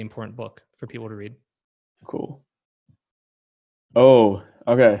really important book for people to read. Cool. Oh,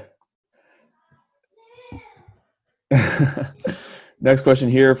 okay. Next question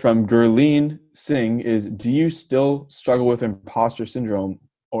here from Gurleen Singh is, do you still struggle with imposter syndrome,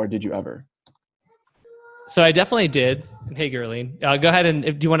 or did you ever? So I definitely did. Hey, Gurleen. Go ahead, and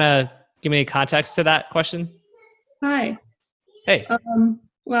do you want to give me any context to that question? Hi. Hey.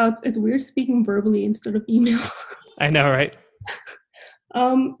 Well, it's weird speaking verbally instead of email. I know, right?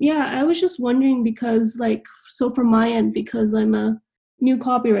 Yeah, I was just wondering because, so from my end, because I'm a new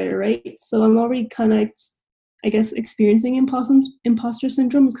copywriter, right? So I'm already kind of, I guess, experiencing imposter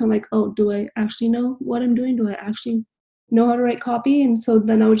syndrome. It's kind of like, oh, do I actually know what I'm doing? Do I actually know how to write copy? And so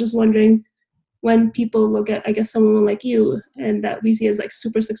then I was just wondering, when people look at, I guess, someone like you and that we see as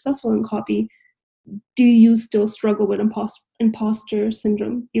super successful in copy, do you still struggle with imposter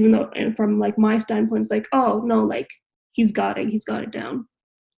syndrome? Even though from my standpoint, it's oh no, he's got it down.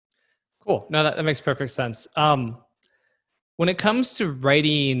 Cool. No, that makes perfect sense. When it comes to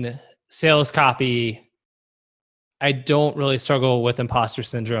writing sales copy, I don't really struggle with imposter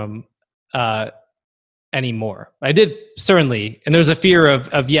syndrome anymore. I did, certainly. And there's a fear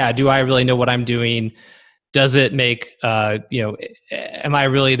of do I really know what I'm doing? Does it make, am I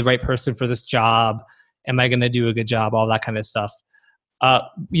really the right person for this job? Am I going to do a good job? All that kind of stuff.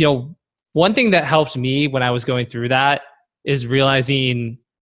 One thing that helped me when I was going through that is realizing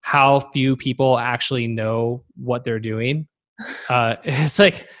how few people actually know what they're doing. It's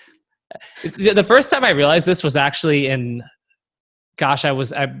like, the first time I realized this was actually I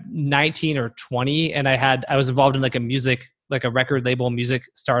was 19 or 20, and I was involved in a record label music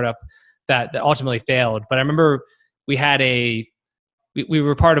startup that ultimately failed. But I remember we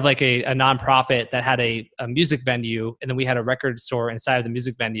were part of a nonprofit that had a music venue, and then we had a record store inside of the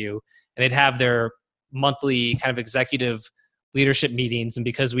music venue, and they'd have their monthly kind of executive leadership meetings. And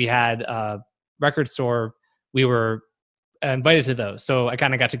because we had a record store, we were invited to those. So I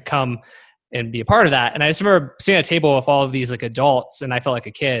kind of got to come and be a part of that. And I just remember sitting at a table with all of these adults, and I felt like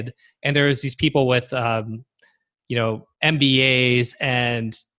a kid. And there was these people with, MBAs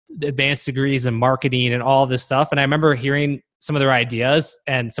and advanced degrees in marketing and all this stuff. And I remember hearing some of their ideas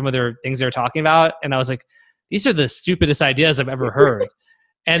and some of their things they were talking about. And I was like, these are the stupidest ideas I've ever heard.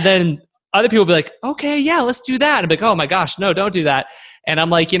 And then other people would be like, okay, yeah, let's do that. And I'm like, oh my gosh, no, don't do that. And I'm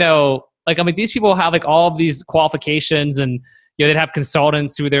like, these people have all of these qualifications, and they'd have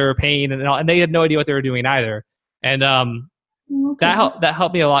consultants who they were paying, and they had no idea what they were doing either. And Okay. that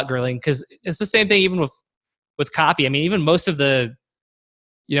helped me a lot, Gurleen, because it's the same thing even with copy. I mean, even most of the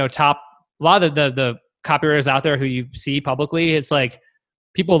a lot of the copywriters out there who you see publicly, it's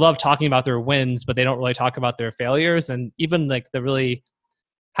people love talking about their wins, but they don't really talk about their failures. And even the really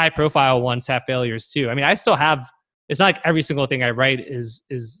high profile ones have failures too. I mean, I still have. It's not every single thing I write is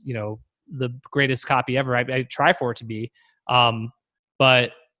the greatest copy ever. I try for it to be.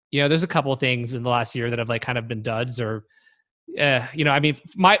 But there's a couple of things in the last year that have kind of been duds, or I mean,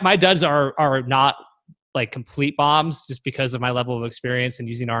 my duds are not complete bombs just because of my level of experience and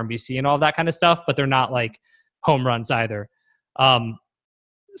using RMBC and all that kind of stuff, but they're not home runs either.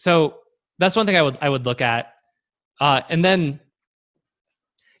 So that's one thing I would look at. And then,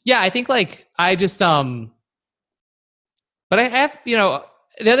 I think I just, but I have,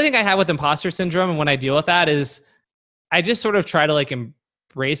 the other thing I have with imposter syndrome and when I deal with that is I just sort of try to like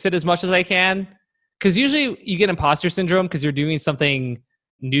embrace it as much as I can. Because usually you get imposter syndrome because you're doing something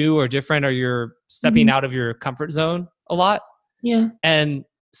new or different, or you're stepping out of your comfort zone a lot. Yeah. And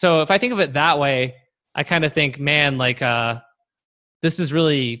so if I think of it that way, I kind of think, man, like this is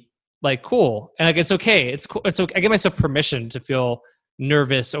really like cool, and like it's okay. It's cool. It's okay. I give myself permission to feel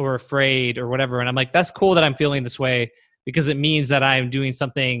nervous or afraid or whatever, and I'm like, that's cool that I'm feeling this way because it means that I'm doing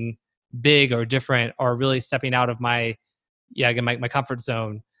something big or different or really stepping out of my my comfort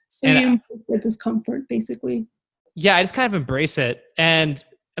zone. So and you embrace the discomfort, basically. Yeah, I just kind of embrace it, and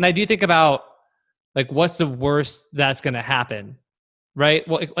I do think about like what's the worst that's going to happen, right?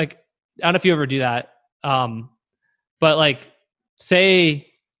 Well, like I don't know if you ever do that, but like say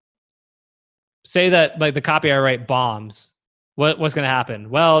that like the copy I write bombs. What's going to happen?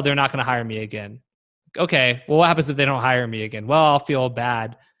 Well, they're not going to hire me again. Okay, well, what happens if they don't hire me again? Well, I'll feel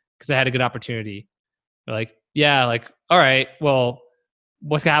bad because I had a good opportunity. They're like, yeah, like all right, well,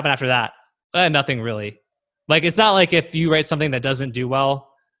 what's going to happen after that? Nothing really. Like, it's not like if you write something that doesn't do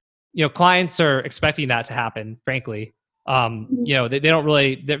well, you know, clients are expecting that to happen, frankly. You know, they don't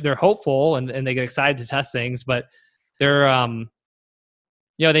really, they're hopeful and they get excited to test things, but they're,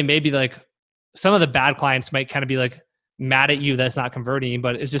 you know, they may be like, some of the bad clients might kind of be like mad at you that's not converting,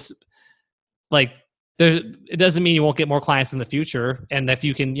 but it's just like, it doesn't mean you won't get more clients in the future. And if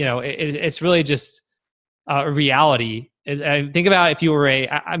you can, you know, it's really just a reality. I think about if you were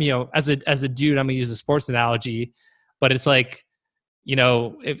I'm, you know, as a dude, I'm gonna use a sports analogy, but it's like, you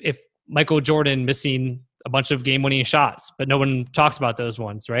know, if Michael Jordan missing a bunch of game-winning shots, but no one talks about those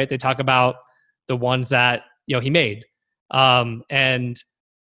ones, right? They talk about the ones that, you know, he made, and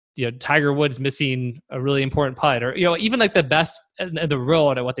you know, Tiger Woods missing a really important putt, or you know, even like the best and the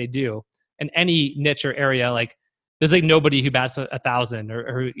real at what they do in any niche or area. Like, there's like nobody who bats 1,000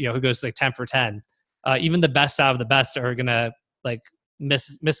 or you know, who goes like 10 for 10. Even the best out of the best are gonna like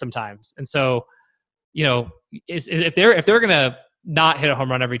miss sometimes. And so, you know, if they're gonna not hit a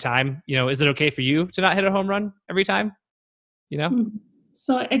home run every time, you know, is it okay for you to not hit a home run every time? You know?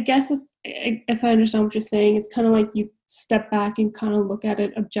 So I guess if I understand what you're saying, it's kind of like you step back and kind of look at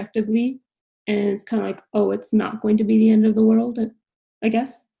it objectively, and it's kind of like, oh, it's not going to be the end of the world, I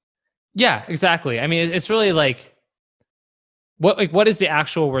guess. Yeah, exactly. I mean, it's really like, what is the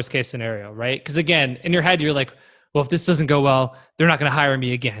actual worst case scenario, right? Because again, in your head, you're like, well, if this doesn't go well, they're not going to hire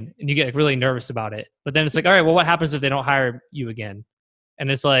me again. And you get like really nervous about it. But then it's like, all right, well, what happens if they don't hire you again? And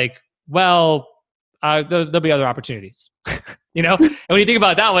it's like, well, there'll be other opportunities, you know? And when you think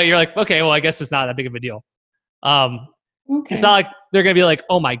about it that way, you're like, okay, well, I guess it's not that big of a deal. Okay. It's not like they're going to be like,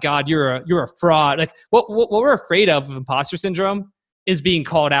 oh my God, you're a fraud. Like what we're afraid of imposter syndrome is being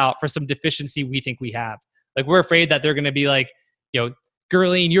called out for some deficiency we think we have. Like, we're afraid that they're going to be like, you know,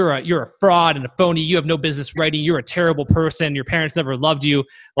 Gurleen, you're a fraud and a phony. You have no business writing. You're a terrible person. Your parents never loved you.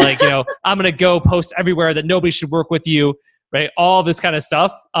 Like, you know, I'm going to go post everywhere that nobody should work with you. Right. All this kind of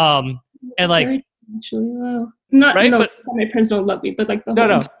stuff. And like, actually, well, not, right. No, but my parents don't love me, but like the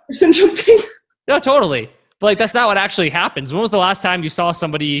no. syndrome thing. No, totally. But like, that's not what actually happens. When was the last time you saw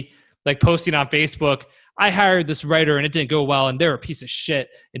somebody like posting on Facebook, I hired this writer and it didn't go well and they're a piece of shit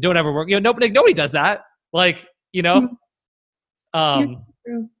and don't ever work? You know, nobody does that. Like, you know,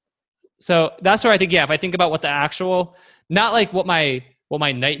 so that's where I think, yeah, if I think about what the actual, not like what my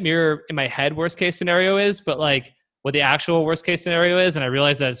nightmare in my head worst case scenario is, but like what the actual worst case scenario is, and I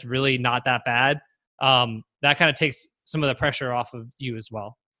realize that it's really not that bad, that kind of takes some of the pressure off of you as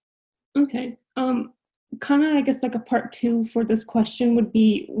well. Okay. Kind of, I guess, like a part two for this question would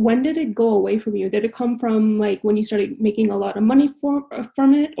be, when did it go away from you? Did it come from like when you started making a lot of money from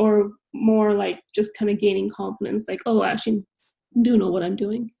it, or more like just kind of gaining confidence, like, oh, I actually do know what I'm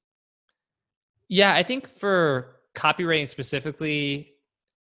doing? Yeah, I think for copywriting specifically,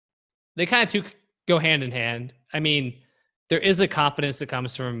 they kind of two go hand in hand. I mean, there is a confidence that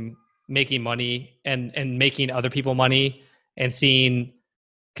comes from making money and making other people money and seeing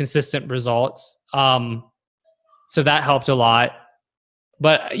consistent results. So that helped a lot.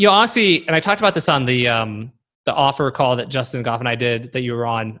 But you know, honestly, and I talked about this on the offer call that Justin Goff and I did that you were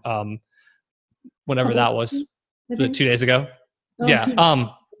on, whenever that was, 2 days ago. Oh, yeah.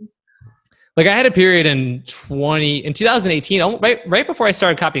 Like, I had a period in 2018, right before I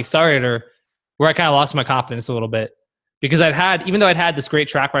started Copy Accelerator, where I kind of lost my confidence a little bit, because even though I'd had this great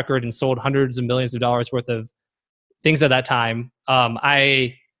track record and sold hundreds of millions of dollars worth of things at that time,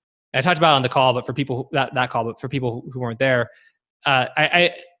 I talked about it on the call, but for people but for people who weren't there,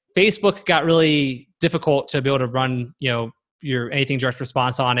 Facebook got really difficult to be able to run, you know, your anything direct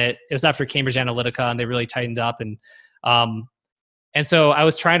response on it. It was after Cambridge Analytica, and they really tightened up, and And so I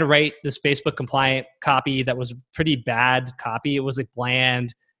was trying to write this Facebook compliant copy that was pretty bad copy. It was like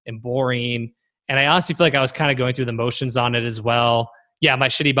bland and boring. And I honestly feel like I was kind of going through the motions on it as well. Yeah, my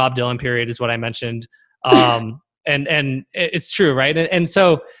shitty Bob Dylan period is what I mentioned. And it's true, right? And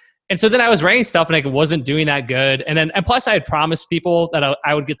so then I was writing stuff and like it wasn't doing that good. And plus I had promised people that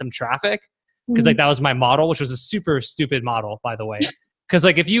I would get them traffic because like that was my model, which was a super stupid model, by the way. Because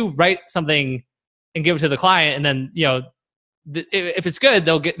like if you write something and give it to the client, and then if it's good,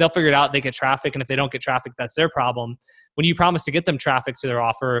 they'll figure it out. They get traffic, and if they don't get traffic, that's their problem. When you promise to get them traffic to their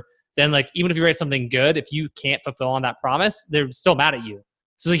offer, then like even if you write something good, if you can't fulfill on that promise, they're still mad at you.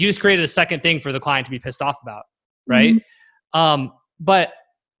 So like you just created a second thing for the client to be pissed off about, right? But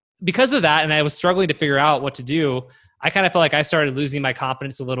because of that, and I was struggling to figure out what to do, I kind of felt like I started losing my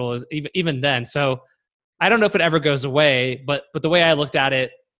confidence a little, even then. So I don't know if it ever goes away, but the way I looked at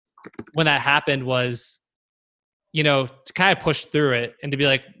it when that happened was, to kind of push through it and to be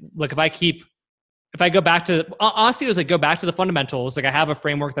like, look, if I go back to, honestly, it was like, go back to the fundamentals. Like I have a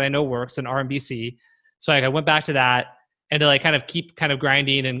framework that I know works in RMBC. So like I went back to that and to like kind of keep kind of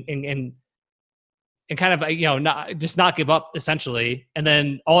grinding and kind of, not give up essentially. And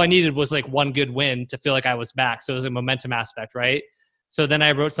then all I needed was like one good win to feel like I was back. So it was a momentum aspect, right? So then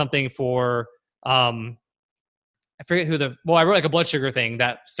I wrote something for, I forget I wrote like a blood sugar thing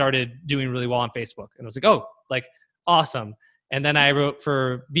that started doing really well on Facebook. And I was like, oh, like awesome. And then I wrote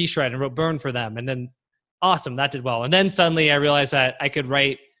for V-Shred and wrote Burn for them. And then awesome, that did well. And then suddenly I realized that I could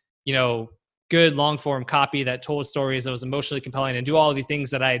write, good long form copy that told stories that was emotionally compelling and do all of these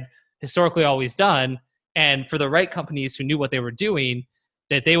things that I'd historically always done. And for the right companies who knew what they were doing,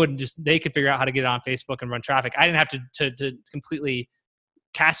 that they could figure out how to get it on Facebook and run traffic. I didn't have to completely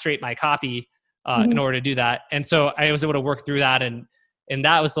castrate my copy in order to do that. And so I was able to work through that. And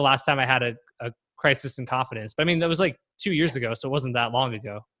that was the last time I had a crisis in confidence. But I mean, that was like 2 years ago. So it wasn't that long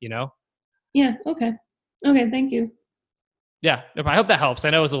ago, Yeah. Okay. Thank you. Yeah. I hope that helps.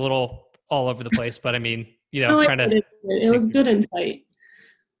 I know it was a little all over the place, but I mean, it was good insight.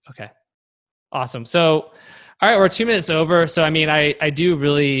 Okay. Awesome. So, all right, we're 2 minutes over. So, I mean, I do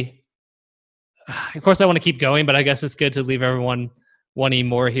really, of course I want to keep going, but I guess it's good to leave everyone wanting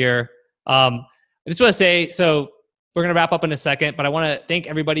more here. I just want to say, so we're going to wrap up in a second, but I want to thank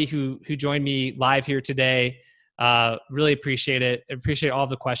everybody who joined me live here today. Really appreciate it. I appreciate all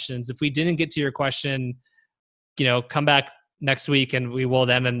the questions. If we didn't get to your question, come back next week and we will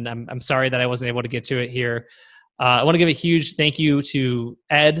then. And I'm sorry that I wasn't able to get to it here. I want to give a huge thank you to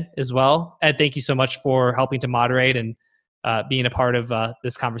Ed as well. Ed, thank you so much for helping to moderate and being a part of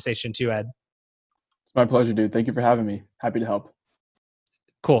this conversation too, Ed. It's my pleasure, dude. Thank you for having me. Happy to help.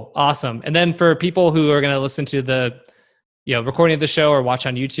 Cool. Awesome. And then for people who are going to listen to the recording of the show or watch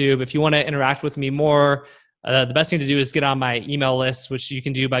on YouTube, if you want to interact with me more, the best thing to do is get on my email list, which you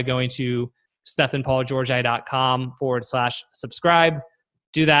can do by going to stephanpaulgeorgi.com/subscribe.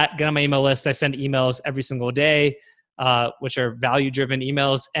 Do that, get on my email list. I send emails every single day, which are value-driven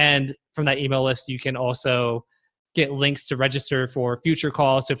emails. And from that email list, you can also get links to register for future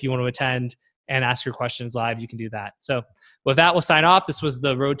calls. So if you want to attend and ask your questions live, you can do that. So with that, we'll sign off. This was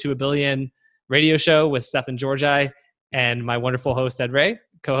the Road to a Billion radio show with Stephan Georgi and my wonderful host, Ed Ray,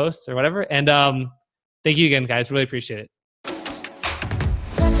 co-host or whatever. And thank you again, guys. Really appreciate it.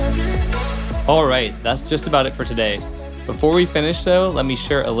 All right, that's just about it for today. Before we finish though, let me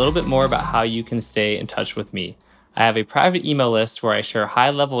share a little bit more about how you can stay in touch with me. I have a private email list where I share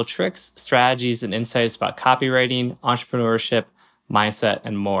high-level tricks, strategies, and insights about copywriting, entrepreneurship, mindset,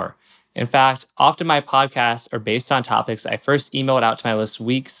 and more. In fact, often my podcasts are based on topics I first emailed out to my list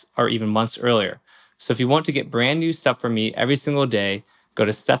weeks or even months earlier. So if you want to get brand new stuff from me every single day, go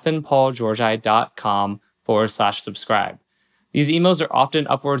to stephanpaulgeorgi.com/subscribe. These emails are often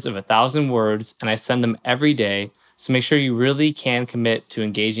upwards of 1,000 words, and I send them every day, so make sure you really can commit to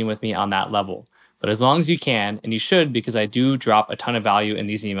engaging with me on that level. But as long as you can, and you should because I do drop a ton of value in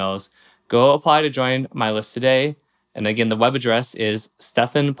these emails, go apply to join my list today. And again, the web address is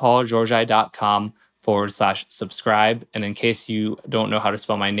stephanpaulgeorgi.com/subscribe. And in case you don't know how to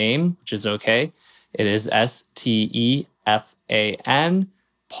spell my name, which is okay, it is STEFAN,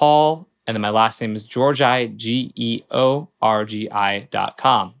 Paul, and then my last name is Georgi, GEORGI.com.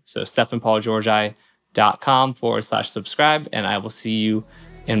 So stephanpaulgeorgi.com/subscribe, and I will see you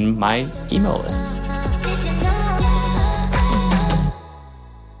in my email list.